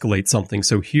de-escalate something.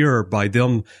 So here, by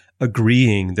them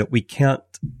agreeing that we can't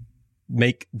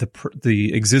make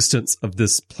the existence of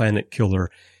this planet killer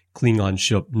Klingon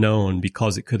ship known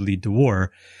because it could lead to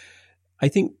war, I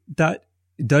think that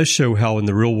does show how in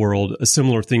the real world a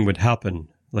similar thing would happen.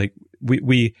 Like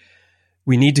we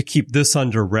need to keep this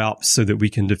under wraps so that we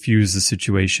can diffuse the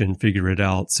situation, figure it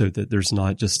out, so that there's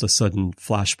not just a sudden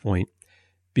flashpoint.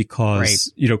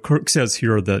 Because, Kirk says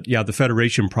here that, the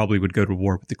Federation probably would go to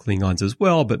war with the Klingons as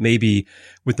well, but maybe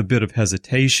with a bit of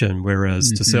hesitation,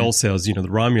 whereas Tressel says, the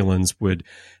Romulans would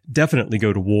definitely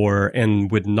go to war and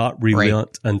would not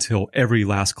relent until every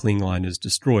last Klingon is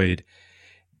destroyed.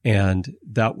 And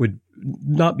that would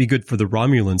not be good for the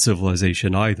Romulan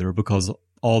civilization either, because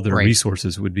all their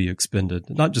resources would be expended.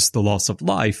 Not just the loss of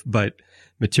life, but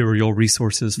material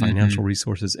resources, financial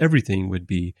resources, everything would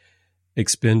be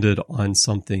expended on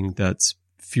something that's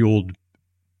fueled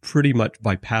pretty much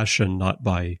by passion, not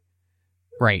by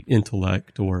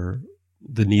intellect or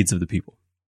the needs of the people.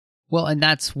 Well, and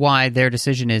that's why their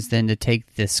decision is then to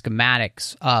take the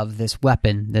schematics of this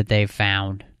weapon that they've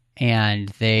found, and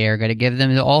they are going to give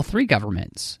them to all three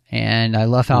governments. And I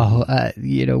love how,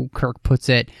 Kirk puts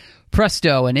it,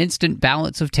 presto, an instant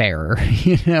balance of terror,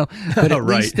 but at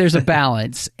least there's a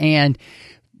balance. And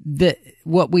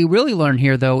what we really learn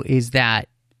here, though, is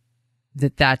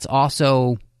that's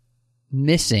also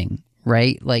missing,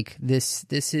 right? Like this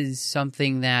is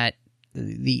something that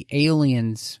the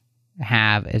aliens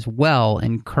have as well,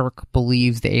 and Kirk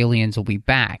believes the aliens will be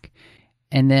back.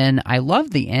 And then I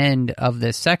love the end of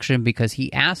this section because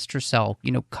he asked herself,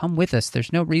 come with us.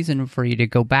 There's no reason for you to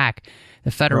go back.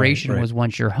 The Federation was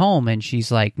once your home. And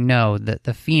she's like, no,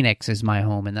 the Phoenix is my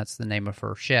home, and that's the name of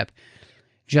her ship,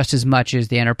 just as much as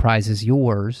the Enterprise is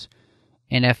yours.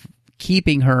 And if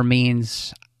keeping her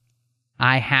means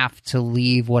I have to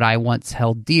leave what I once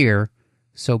held dear,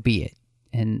 so be it.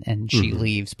 And she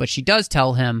leaves. But she does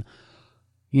tell him,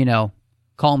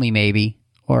 call me maybe,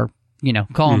 or,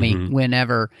 call me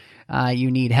whenever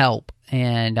you need help,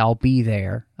 and I'll be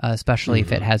there, especially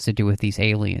if it has to do with these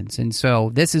aliens. And so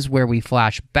this is where we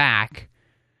flash back,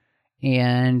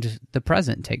 and the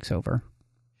present takes over.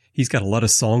 He's got a lot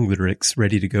of song lyrics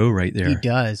ready to go right there. He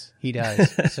does.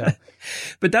 So,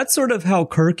 but that's sort of how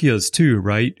Kirk is too,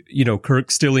 right?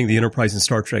 Kirk stealing the Enterprise in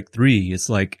Star Trek 3. It's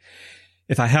like,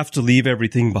 if I have to leave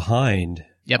everything behind,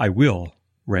 I will,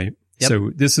 right? Yep.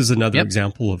 So this is another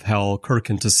example of how Kirk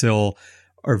and Tassel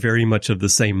are very much of the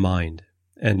same mind.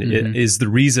 And it is the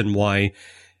reason why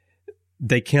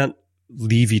they can't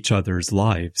leave each other's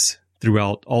lives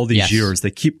throughout all these years.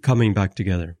 They keep coming back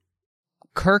together.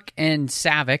 Kirk and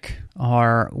Saavik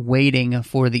are waiting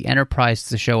for the Enterprise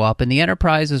to show up, and the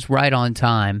Enterprise is right on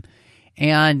time.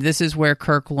 And this is where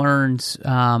Kirk learns,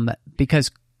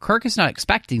 because Kirk is not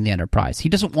expecting the Enterprise. He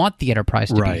doesn't want the Enterprise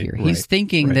to be here. He's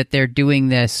thinking that they're doing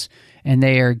this, and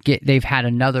they've had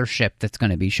another ship that's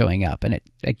going to be showing up. And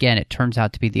it turns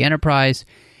out to be the Enterprise.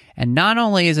 And not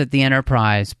only is it the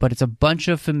Enterprise, but it's a bunch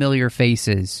of familiar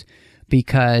faces,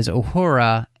 because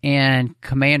Uhura and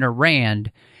Commander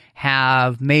Rand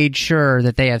have made sure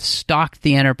that they have stocked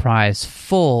the Enterprise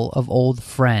full of old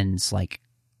friends like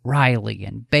Riley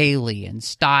and Bailey and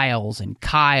Stiles and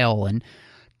Kyle and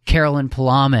Carolyn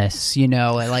Palamas,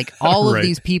 like all of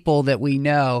these people that we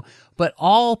know, but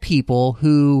all people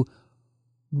who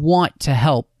want to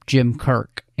help Jim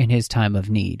Kirk in his time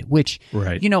of need, which,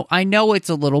 I know it's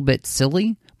a little bit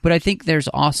silly, but I think there's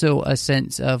also a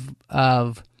sense of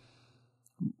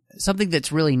something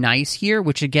that's really nice here,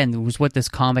 which again was what this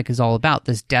comic is all about,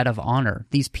 this debt of honor.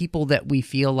 These people that we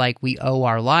feel like we owe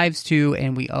our lives to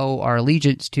and we owe our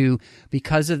allegiance to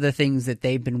because of the things that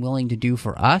they've been willing to do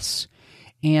for us.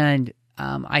 And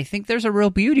I think there's a real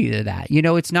beauty to that.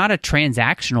 It's not a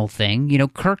transactional thing.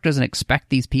 Kirk doesn't expect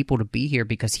these people to be here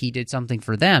because he did something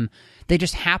for them. They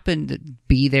just happen to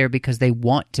be there because they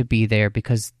want to be there,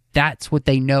 because that's what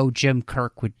they know Jim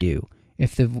Kirk would do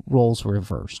if the roles were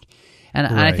reversed. And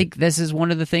I think this is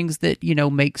one of the things that,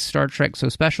 makes Star Trek so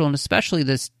special, and especially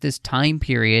this time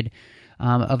period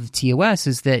of the TOS,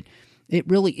 is that it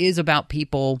really is about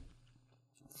people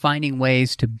finding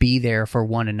ways to be there for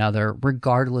one another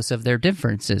regardless of their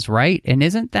differences, right? And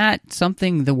isn't that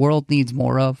something the world needs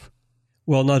more of?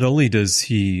 Well, not only does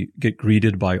he get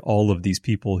greeted by all of these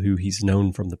people who he's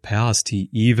known from the past, he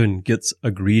even gets a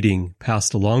greeting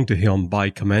passed along to him by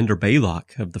Commander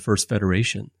Baylock of the First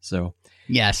Federation. So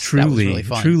yes, that was really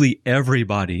fun. Truly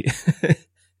everybody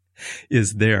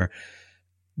is there.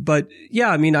 But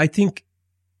yeah, I think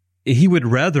he would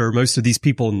rather most of these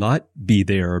people not be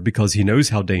there because he knows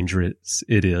how dangerous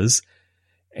it is.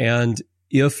 And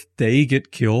if they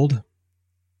get killed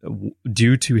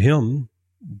due to him,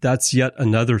 that's yet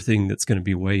another thing that's going to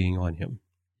be weighing on him.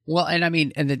 Well, and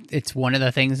it's one of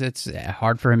the things that's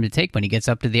hard for him to take when he gets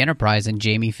up to the Enterprise and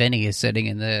Jamie Finney is sitting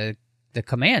in the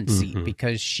command seat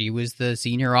because she was the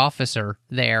senior officer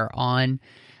there on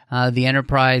the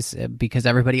Enterprise, because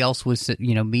everybody else was,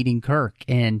 meeting Kirk.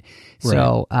 And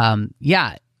so, and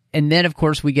then, of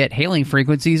course, we get hailing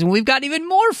frequencies, and we've got even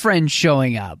more friends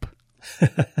showing up.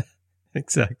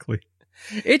 Exactly.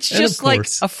 It's just like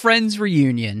a friends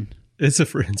reunion. It's a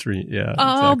friends reunion, yeah.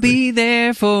 I'll be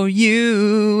there for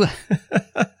you.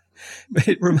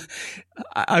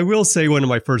 I will say one of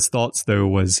my first thoughts, though,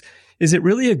 was, is it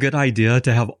really a good idea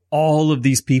to have all of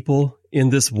these people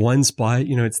in this one spot?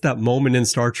 It's that moment in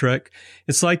Star Trek.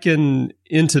 It's like in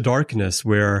Into Darkness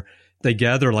where They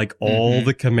gather like all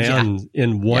the command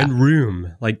in one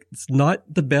room. Like, it's not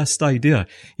the best idea.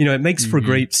 You know, it makes for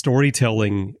great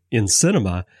storytelling in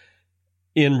cinema.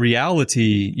 In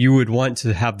reality, you would want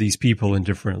to have these people in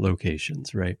different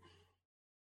locations, right?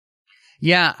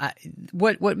 Yeah.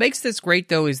 What makes this great,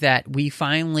 though, is that we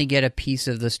finally get a piece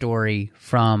of the story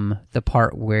from the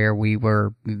part where we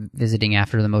were visiting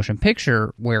after the motion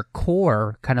picture, where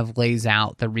Core kind of lays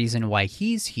out the reason why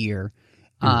he's here.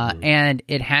 And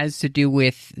it has to do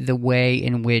with the way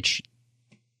in which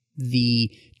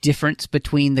the difference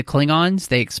between the Klingons,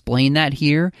 they explain that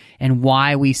here, and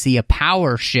why we see a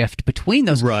power shift between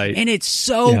those. Right. And it's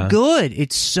so good.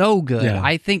 It's so good. Yeah.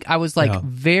 I think I was like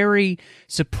very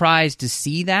surprised to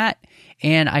see that.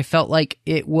 And I felt like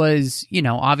it was, you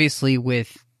know, obviously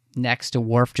with next to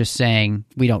Worf just saying,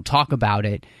 we don't talk about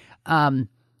it.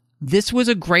 This was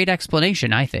a great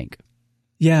explanation, I think.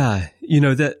 Yeah, you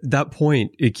know, that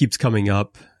point, it keeps coming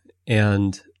up,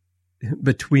 and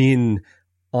between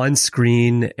on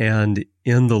screen and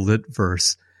in the lit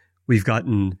verse, we've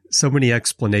gotten so many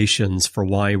explanations for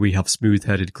why we have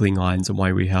smooth-headed Klingons and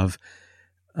why we have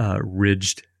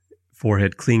ridged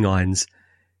forehead Klingons,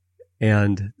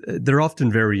 and they're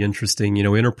often very interesting. You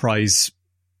know, Enterprise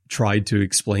tried to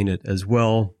explain it as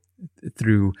well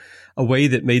through a way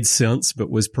that made sense but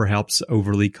was perhaps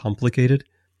overly complicated.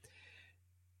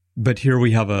 But here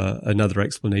we have another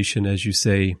explanation, as you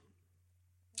say,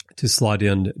 to slot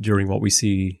in during what we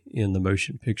see in the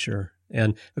motion picture.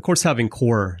 And, of course, having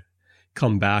Core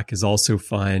come back is also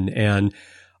fun. And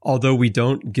although we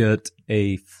don't get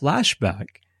a flashback,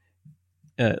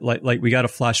 like we got a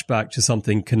flashback to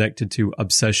something connected to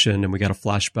Obsession, and we got a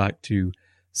flashback to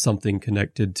something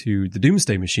connected to the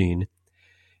Doomsday Machine,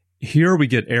 here we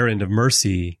get Errand of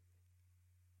Mercy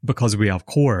because we have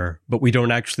Core, but we don't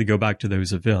actually go back to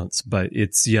those events. But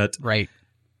it's yet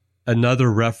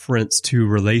another reference to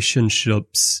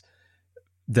relationships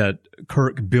that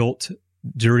Kirk built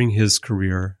during his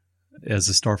career as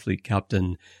a Starfleet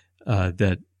captain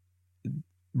that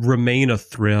remain a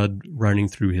thread running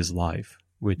through his life,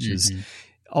 which is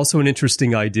also an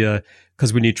interesting idea,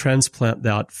 because when you transplant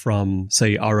that from,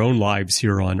 say, our own lives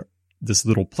here on this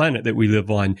little planet that we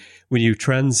live on, when you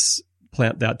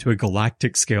transplant that to a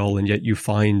galactic scale, and yet you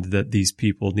find that these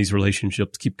people and these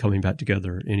relationships keep coming back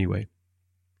together anyway.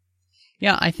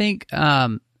 Yeah, I think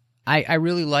I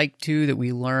really like, too, that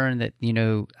we learn that, you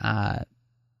know,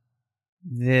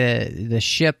 the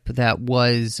ship that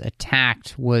was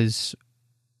attacked was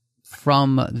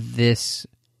from this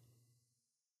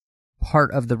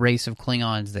part of the race of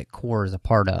Klingons that Core is a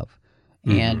part of.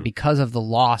 And because of the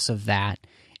loss of that,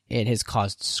 it has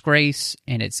caused disgrace,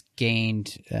 and it's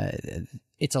gained,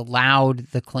 it's allowed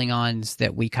the Klingons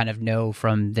that we kind of know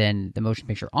from then the motion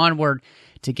picture onward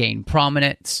to gain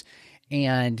prominence.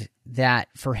 And that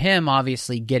for him,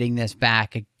 obviously, getting this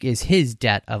back is his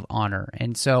debt of honor.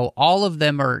 And so all of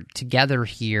them are together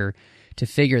here to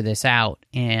figure this out.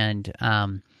 And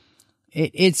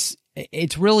it's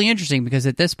really interesting, because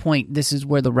at this point, this is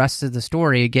where the rest of the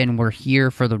story, again, we're here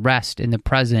for the rest in the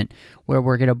present, where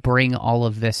we're going to bring all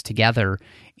of this together.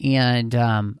 And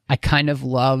I kind of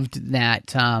loved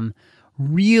that.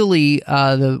 Really,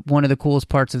 one of the coolest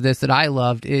parts of this that I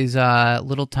loved is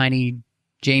little tiny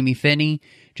Jamie Finney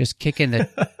just kicking the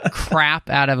crap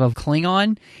out of a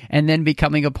Klingon and then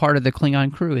becoming a part of the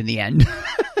Klingon crew in the end.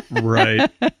 Right.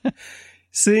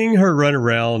 Seeing her run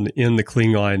around in the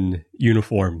Klingon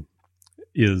uniform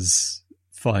is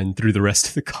fun through the rest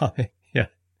of the comic. Yeah.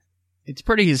 It's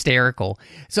pretty hysterical.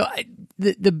 So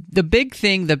the big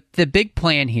thing, the big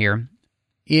plan here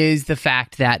is the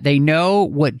fact that they know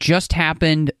what just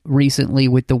happened recently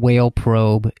with the whale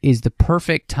probe is the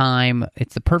perfect time.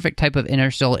 It's the perfect type of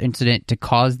interstellar incident to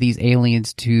cause these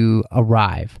aliens to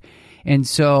arrive. And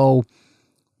so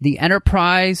the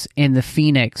Enterprise and the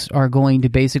Phoenix are going to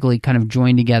basically kind of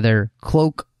join together,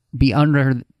 be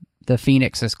under the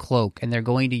Phoenix's cloak, and they're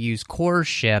going to use Core's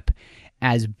ship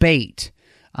as bait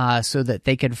so that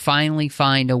they could finally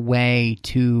find a way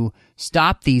to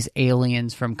stop these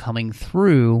aliens from coming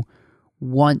through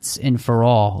once and for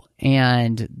all.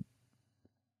 And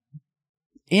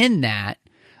in that,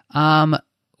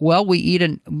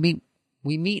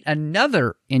 we meet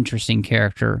another interesting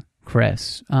character,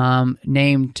 Chris,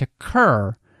 named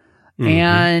Takkur.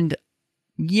 And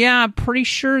yeah, I'm pretty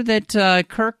sure that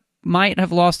Kirk might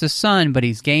have lost a son, but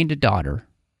he's gained a daughter.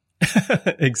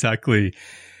 Exactly.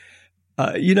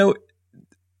 You know,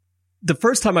 the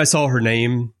first time I saw her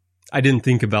name, I didn't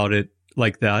think about it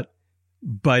like that.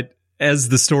 But as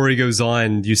the story goes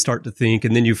on, you start to think,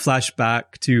 and then you flash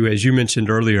back to, as you mentioned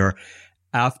earlier,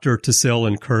 after Tassel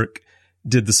and Kirk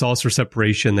did the saucer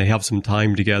separation. They have some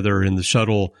time together in the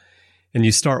shuttle, and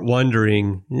you start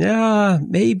wondering, yeah,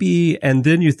 maybe. And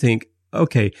then you think,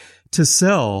 okay,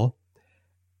 Tessell,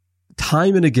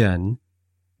 time and again,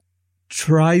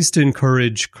 tries to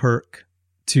encourage Kirk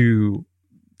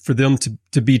for them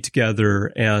to be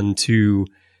together and to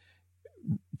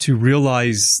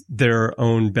realize their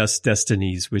own best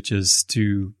destinies, which is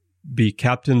to be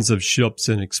captains of ships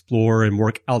and explore and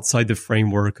work outside the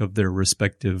framework of their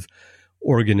respective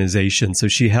organizations. So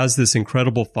she has this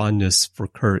incredible fondness for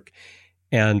Kirk,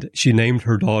 and she named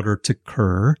her daughter to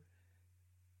Kerr.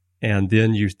 And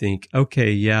then you think,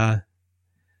 okay, yeah,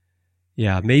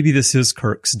 maybe this is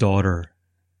Kirk's daughter.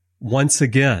 Once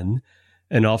again,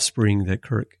 an offspring that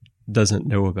Kirk doesn't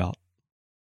know about.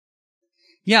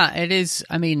 Yeah, it is.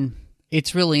 I mean,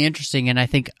 it's really interesting. And I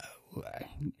think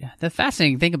the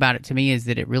fascinating thing about it to me is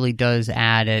that it really does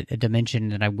add a dimension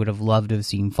that I would have loved to have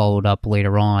seen followed up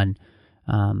later on,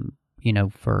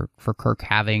 for Kirk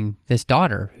having this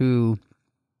daughter who,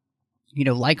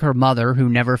 like her mother, who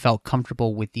never felt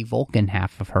comfortable with the Vulcan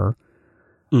half of her,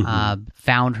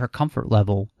 found her comfort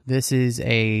level. This is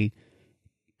a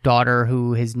daughter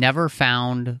who has never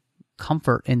found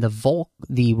comfort in the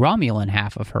Romulan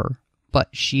half of her, but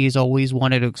she has always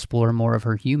wanted to explore more of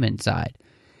her human side.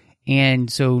 And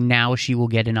so now she will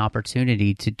get an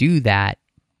opportunity to do that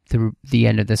through the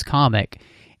end of this comic.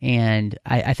 And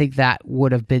I think that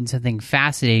would have been something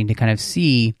fascinating to kind of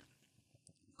see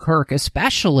Kirk,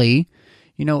 especially,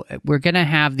 we're going to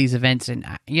have these events. And,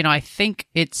 I think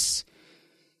it's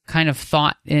kind of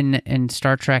thought in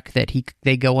Star Trek that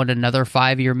they go on another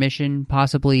 5-year mission,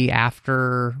 possibly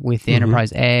after with the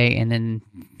Enterprise A, and then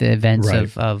the events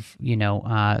of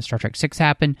Star Trek 6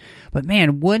 happen. But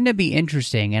man, wouldn't it be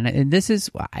interesting? And this is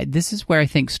where I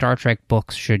think Star Trek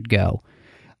books should go.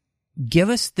 Give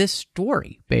us this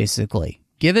story, basically.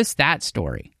 Give us that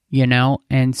story,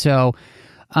 And so,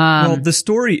 well, the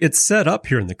story, it's set up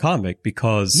here in the comic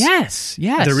because yes,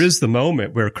 there is the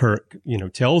moment where Kirk,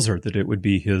 tells her that it would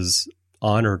be his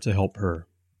honor to help her,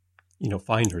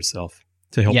 find herself,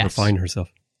 her find herself.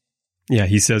 Yeah,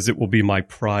 he says it will be my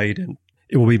pride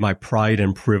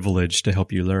and privilege to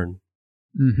help you learn.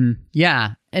 Mm-hmm.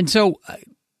 Yeah, and so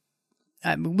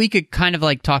we could kind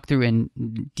of talk through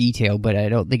in detail, but I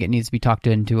don't think it needs to be talked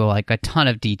into a ton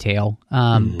of detail.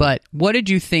 But what did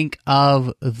you think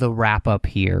of the wrap up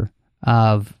here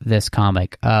of this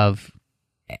comic, of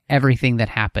everything that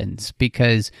happens?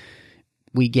 Because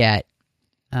we get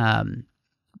the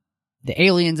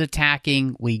aliens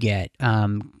attacking, we get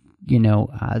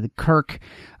the Kirk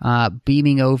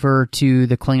beaming over to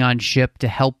the Klingon ship to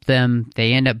help them.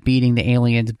 They end up beating the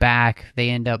aliens back. They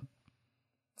end up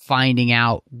finding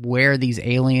out where these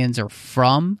aliens are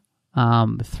from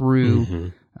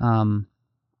through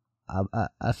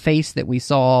a face that we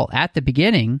saw at the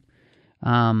beginning.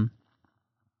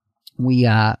 We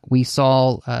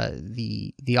saw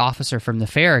the officer from the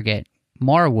Farragut,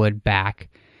 Marwood, back,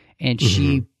 and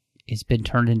she has been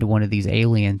turned into one of these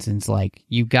aliens, and it's like,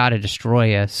 you've got to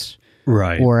destroy us,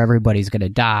 right, or everybody's going to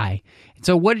die.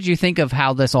 So what did you think of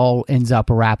how this all ends up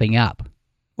wrapping up?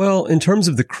 Well, in terms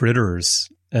of the critters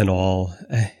and all,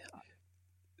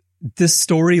 this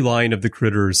storyline of the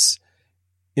critters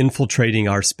infiltrating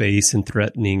our space and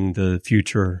threatening the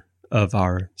future of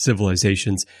our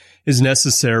civilizations is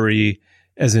necessary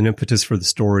as an impetus for the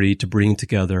story to bring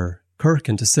together Kirk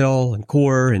and Tessell and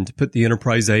Core and to put the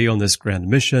Enterprise A on this grand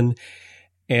mission.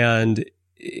 And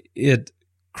it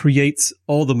creates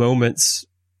all the moments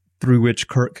through which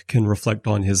Kirk can reflect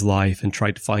on his life and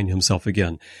try to find himself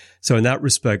again. So in that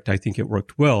respect, I think it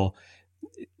worked well.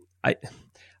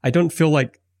 I don't feel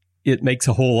like it makes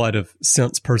a whole lot of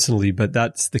sense personally, but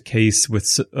that's the case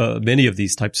with many of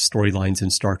these types of storylines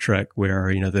in Star Trek,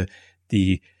 where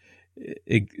the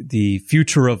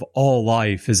future of all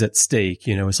life is at stake.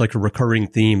 It's like a recurring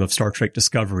theme of Star Trek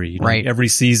Discovery. Right. Every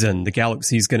season, the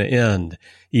galaxy is going to end.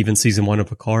 Even season 1 of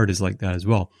Picard is like that as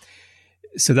well.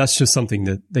 So that's just something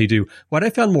that they do. What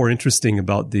I found more interesting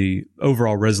about the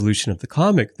overall resolution of the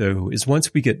comic, though, is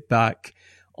once we get back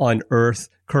on Earth,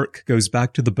 Kirk goes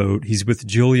back to the boat. He's with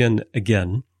Julian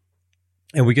again.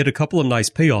 And we get a couple of nice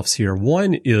payoffs here.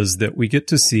 One is that we get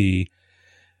to see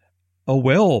a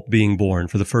whale being born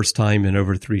for the first time in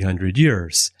over 300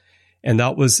 years. And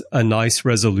that was a nice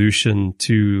resolution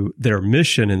to their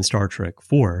mission in Star Trek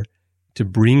 4 to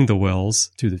bring the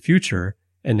whales to the future.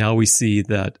 And now we see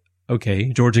that,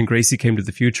 okay, George and Gracie came to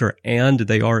the future and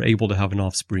they are able to have an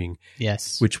offspring.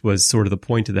 Yes. Which was sort of the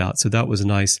point of that. So that was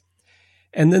nice.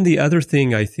 And then the other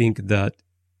thing I think that,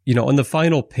 on the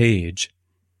final page,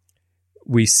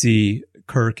 we see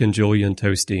Kirk and Julian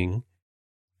toasting.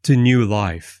 to new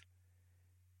life.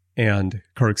 And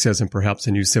Kirk says, and perhaps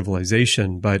a new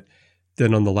civilization. But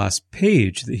then on the last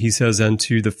page, he says, and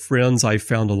to the friends I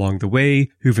found along the way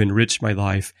who've enriched my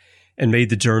life and made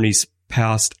the journeys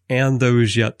past and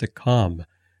those yet to come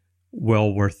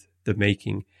well worth the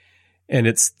making. And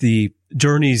it's the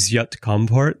journeys yet to come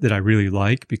part that I really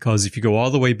like, because if you go all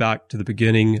the way back to the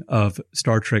beginning of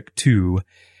Star Trek II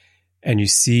and you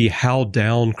see how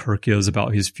down Kirk is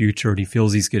about his future, and he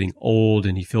feels he's getting old,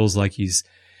 and he feels like his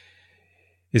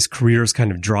career's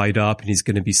kind of dried up and he's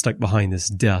going to be stuck behind this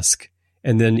desk.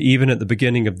 And then even at the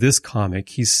beginning of this comic,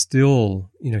 he's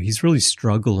still, he's really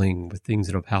struggling with things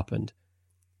that have happened.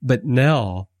 But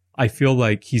now I feel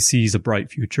like he sees a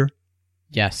bright future.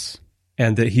 Yes.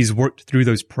 And that he's worked through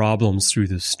those problems through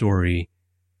this story.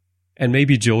 And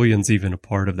maybe Jillian's even a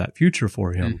part of that future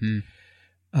for him. Mm-hmm.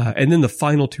 And then the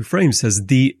final two frames says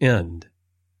the end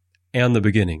and the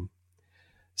beginning.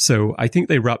 So I think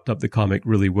they wrapped up the comic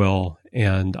really well.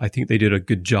 And I think they did a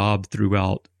good job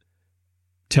throughout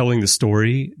telling the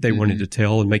story they wanted to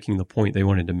tell and making the point they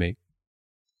wanted to make.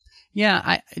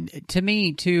 Yeah, to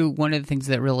me, too, one of the things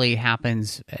that really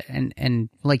happens, and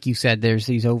like you said, there's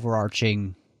these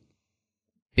overarching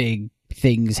big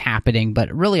things happening, but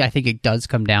really I think it does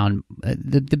come down.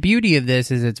 The beauty of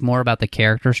this is it's more about the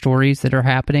character stories that are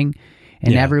happening,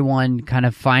 and everyone kind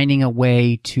of finding a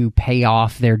way to pay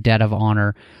off their debt of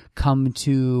honor, come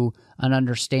to an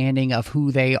understanding of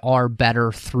who they are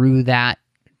better through that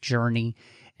journey.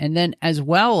 And then as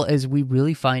well as we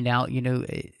really find out,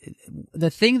 the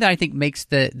thing that I think makes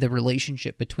the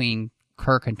relationship between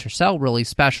Kirk and Tercel really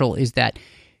special is that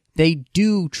they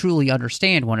do truly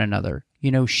understand one another.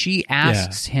 She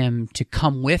asks him to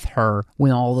come with her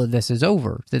when all of this is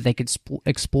over, that they could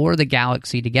explore the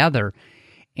galaxy together.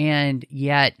 And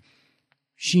yet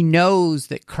she knows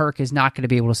that Kirk is not going to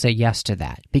be able to say yes to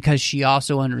that, because she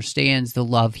also understands the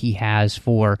love he has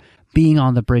for being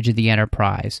on the bridge of the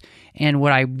Enterprise. And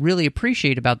what I really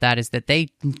appreciate about that is that they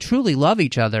truly love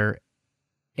each other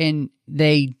and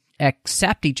they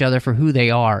accept each other for who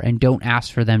they are and don't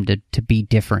ask for them to be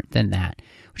different than that,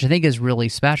 which I think is really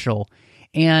special.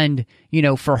 And,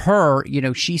 for her,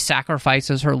 she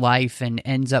sacrifices her life and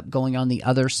ends up going on the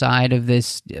other side of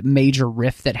this major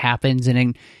rift that happens. And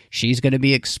then she's going to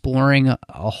be exploring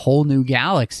a whole new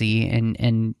galaxy.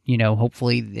 And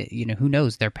hopefully, who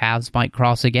knows, their paths might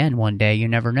cross again one day. You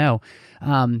never know.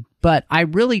 But I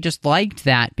really just liked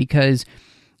that, because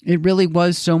it really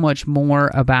was so much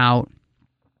more about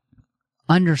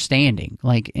understanding,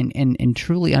 and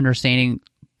truly understanding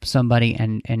somebody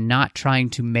and not trying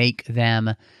to make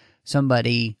them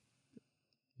somebody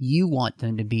you want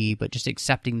them to be, but just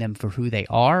accepting them for who they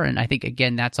are. And I think,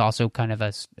 again, that's also kind of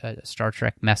a Star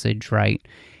Trek message, right?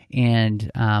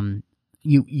 And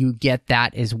you get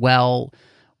that as well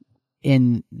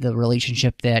in the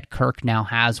relationship that Kirk now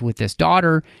has with this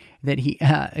daughter that he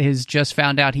has just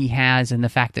found out he has, and the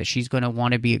fact that she's going to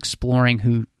want to be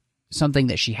exploring something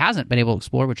that she hasn't been able to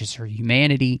explore, which is her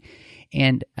humanity.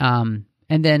 And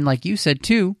then, like you said,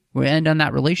 too, we end on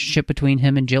that relationship between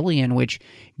him and Jillian, which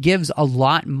gives a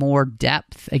lot more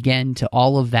depth, again, to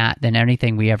all of that than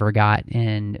anything we ever got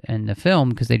in the film,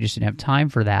 because they just didn't have time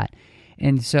for that.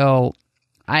 And so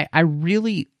I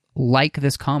really like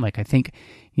this comic. I think,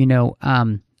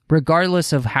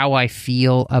 regardless of how I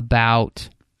feel about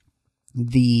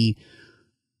the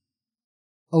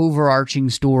overarching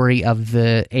story of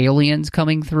the aliens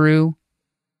coming through,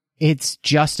 it's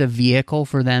just a vehicle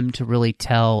for them to really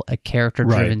tell a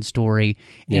character-driven story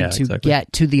and to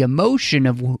get to the emotion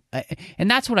of, and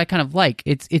that's what I kind of like.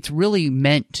 It's really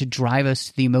meant to drive us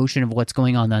to the emotion of what's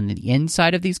going on the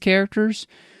inside of these characters.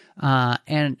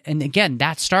 And again,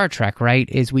 that's Star Trek, right?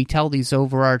 Is we tell these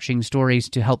overarching stories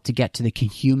to help to get to the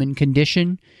human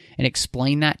condition and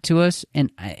explain that to us.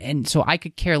 And so I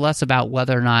could care less about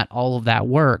whether or not all of that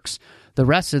works. The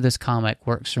rest of this comic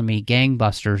works for me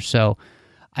gangbusters. So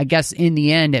I guess in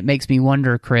the end, it makes me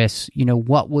wonder, Chris,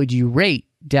 what would you rate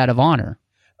Debt of Honor?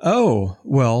 Oh,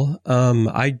 well,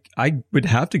 I would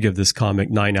have to give this comic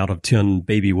 9 out of 10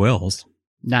 baby whales.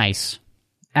 Nice.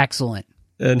 Excellent.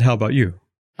 And how about you?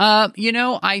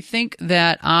 I think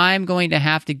that I'm going to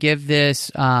have to give this,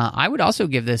 I would also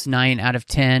give this 9 out of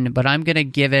 10, but I'm going to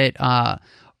give it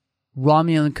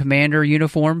Romulan Commander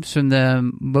uniforms from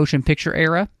the motion picture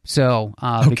era. So,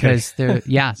 because they're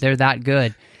that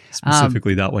good.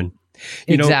 Specifically that one.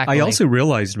 Exactly. I also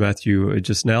realized, Matthew,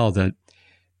 just now that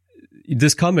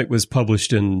this comic was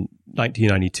published in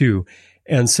 1992.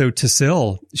 And so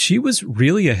Tercel, she was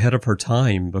really ahead of her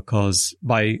time, because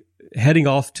by heading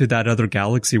off to that other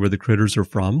galaxy where the critters are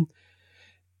from,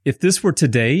 if this were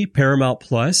today, Paramount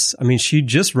Plus, I mean, she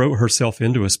just wrote herself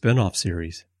into a spinoff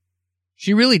series.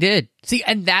 She really did. See,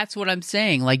 and that's what I'm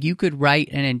saying. Like, you could write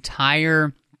an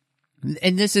entire,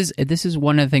 and this is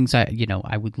one of the things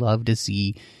I would love to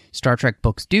see Star Trek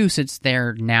books do, since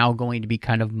they're now going to be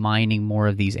kind of mining more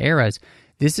of these eras.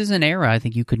 This is an era I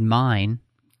think you could mine,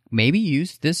 maybe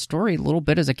use this story a little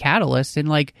bit as a catalyst, and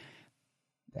like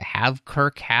have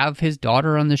Kirk have his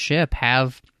daughter on the ship,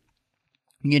 have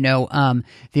the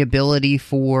ability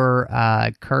for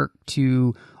Kirk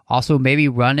to also maybe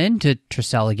run into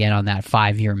Tricell again on that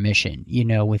 5-year mission,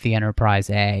 with the Enterprise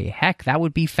A. Heck, that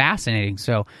would be fascinating.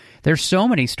 So there's so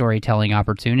many storytelling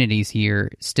opportunities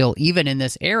here still, even in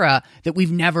this era, that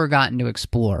we've never gotten to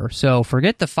explore. So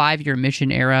forget the 5-year mission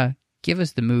era. Give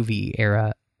us the movie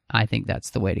era. I think that's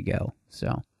the way to go.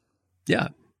 So, yeah.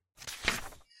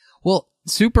 Well,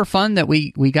 super fun that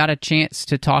we got a chance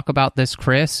to talk about this,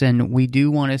 Chris, and we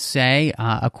do want to say,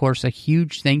 of course, a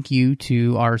huge thank you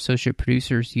to our associate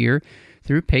producers here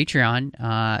through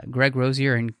Patreon, Greg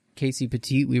Rozier and Casey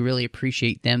Pettitt. We really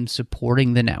appreciate them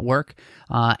supporting the network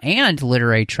and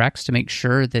Literary Treks to make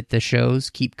sure that the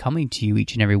shows keep coming to you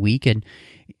each and every week. And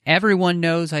everyone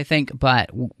knows, I think, but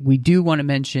we do want to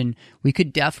mention we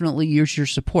could definitely use your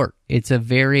support. It's a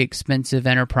very expensive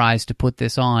enterprise to put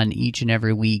this on each and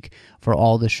every week for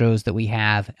all the shows that we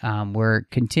have. We're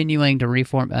continuing to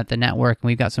reform at the network, and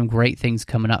we've got some great things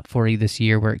coming up for you this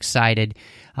year. We're excited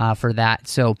for that.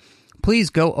 So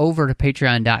please go over to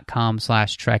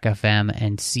patreon.com/TrekFM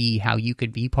and see how you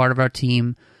could be part of our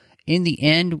team. In the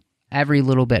end, every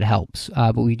little bit helps,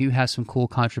 but we do have some cool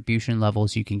contribution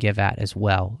levels you can give at as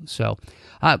well. So,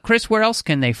 Chris, where else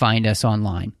can they find us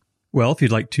online? Well, if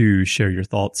you'd like to share your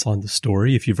thoughts on the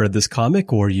story, if you've read this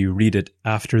comic or you read it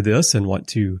after this and want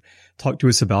to talk to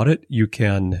us about it, you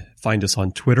can find us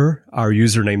on Twitter. Our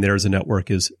username there as a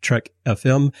network is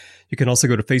TrekFM. You can also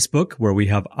go to Facebook, where we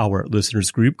have our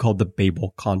listeners group called the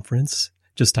Babel Conference.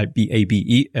 Just type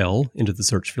BABEL into the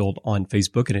search field on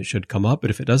Facebook and it should come up. But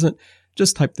if it doesn't,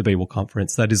 just type the Babel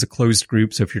Conference. That is a closed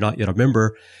group, so if you're not yet a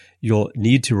member, you'll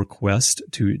need to request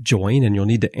to join, and you'll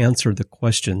need to answer the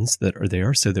questions that are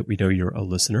there so that we know you're a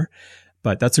listener.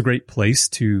 But that's a great place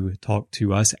to talk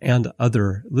to us and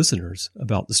other listeners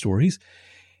about the stories.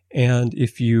 And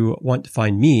if you want to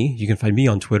find me, you can find me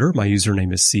on Twitter. My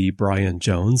username is Bryan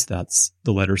Jones. That's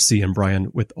the letter C and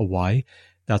Bryan with a Y.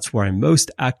 That's where I'm most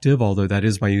active, although that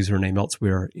is my username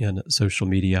elsewhere in social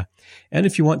media. And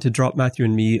if you want to drop Matthew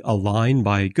and me a line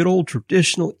by good old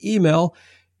traditional email,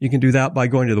 you can do that by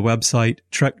going to the website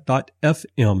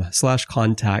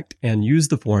trek.fm/contact and use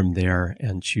the form there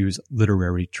and choose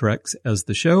Literary Treks as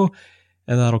the show,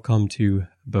 and that'll come to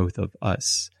both of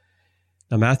us.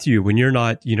 Now, Matthew, when you're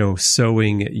not,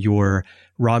 sewing your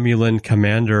Romulan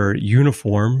commander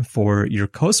uniform for your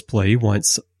cosplay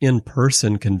once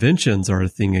in-person conventions are a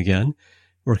thing again,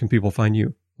 where can people find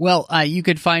you? Well, you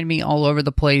could find me all over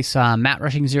the place,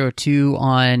 MattRushing02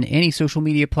 on any social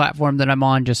media platform that I'm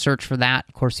on. Just search for that.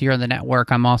 Of course, here on the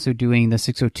network, I'm also doing the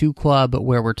 602 Club,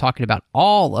 where we're talking about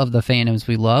all of the fandoms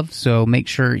we love. So make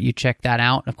sure you check that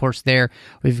out. Of course, there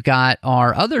we've got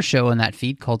our other show in that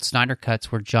feed called Snyder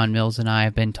Cuts, where John Mills and I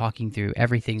have been talking through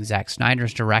everything Zack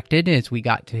Snyder's directed as we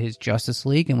got to his Justice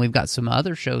League. And we've got some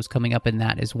other shows coming up in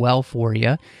that as well for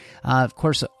you. Of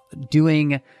course,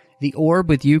 doing The Orb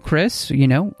with you, Chris,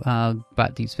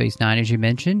 about Deep Space Nine, as you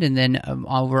mentioned. And then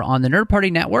over on the Nerd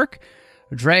Party Network,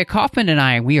 Drea Kaufman and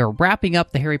I, we are wrapping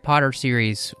up the Harry Potter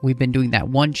series. We've been doing that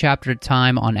one chapter at a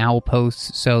time on Owl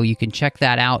Posts, so you can check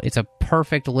that out. It's a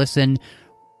perfect listen.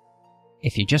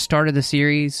 If you just started the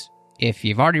series, if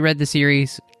you've already read the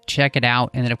series, check it out.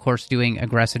 And then, of course, doing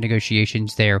Aggressive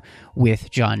Negotiations there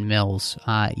with John Mills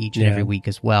each and every week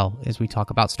as well as we talk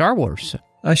about Star Wars.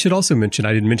 I should also mention,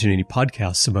 I didn't mention any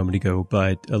podcasts a moment ago,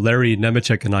 but Larry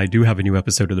Nemechek and I do have a new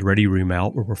episode of The Ready Room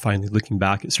out where we're finally looking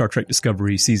back at Star Trek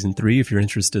Discovery Season 3. If you're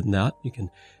interested in that, you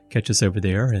can catch us over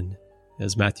there. And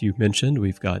as Matthew mentioned,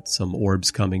 we've got some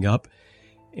orbs coming up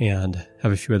and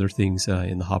have a few other things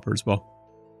in the hopper as well.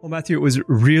 Well, Matthew, it was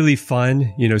really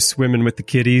fun, swimming with the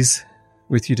kiddies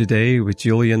with you today, with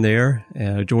Julian there,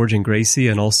 George and Gracie,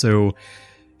 and also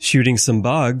shooting some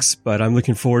bugs, but I'm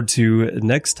looking forward to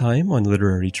next time on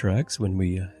Literary Treks when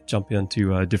we jump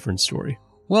into a different story.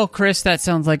 Well, Chris, that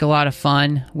sounds like a lot of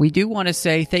fun. We do want to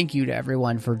say thank you to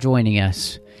everyone for joining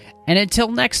us. And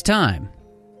until next time,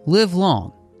 live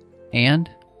long and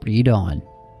read on.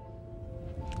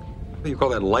 You call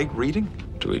that light reading?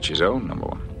 To each his own, number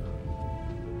one.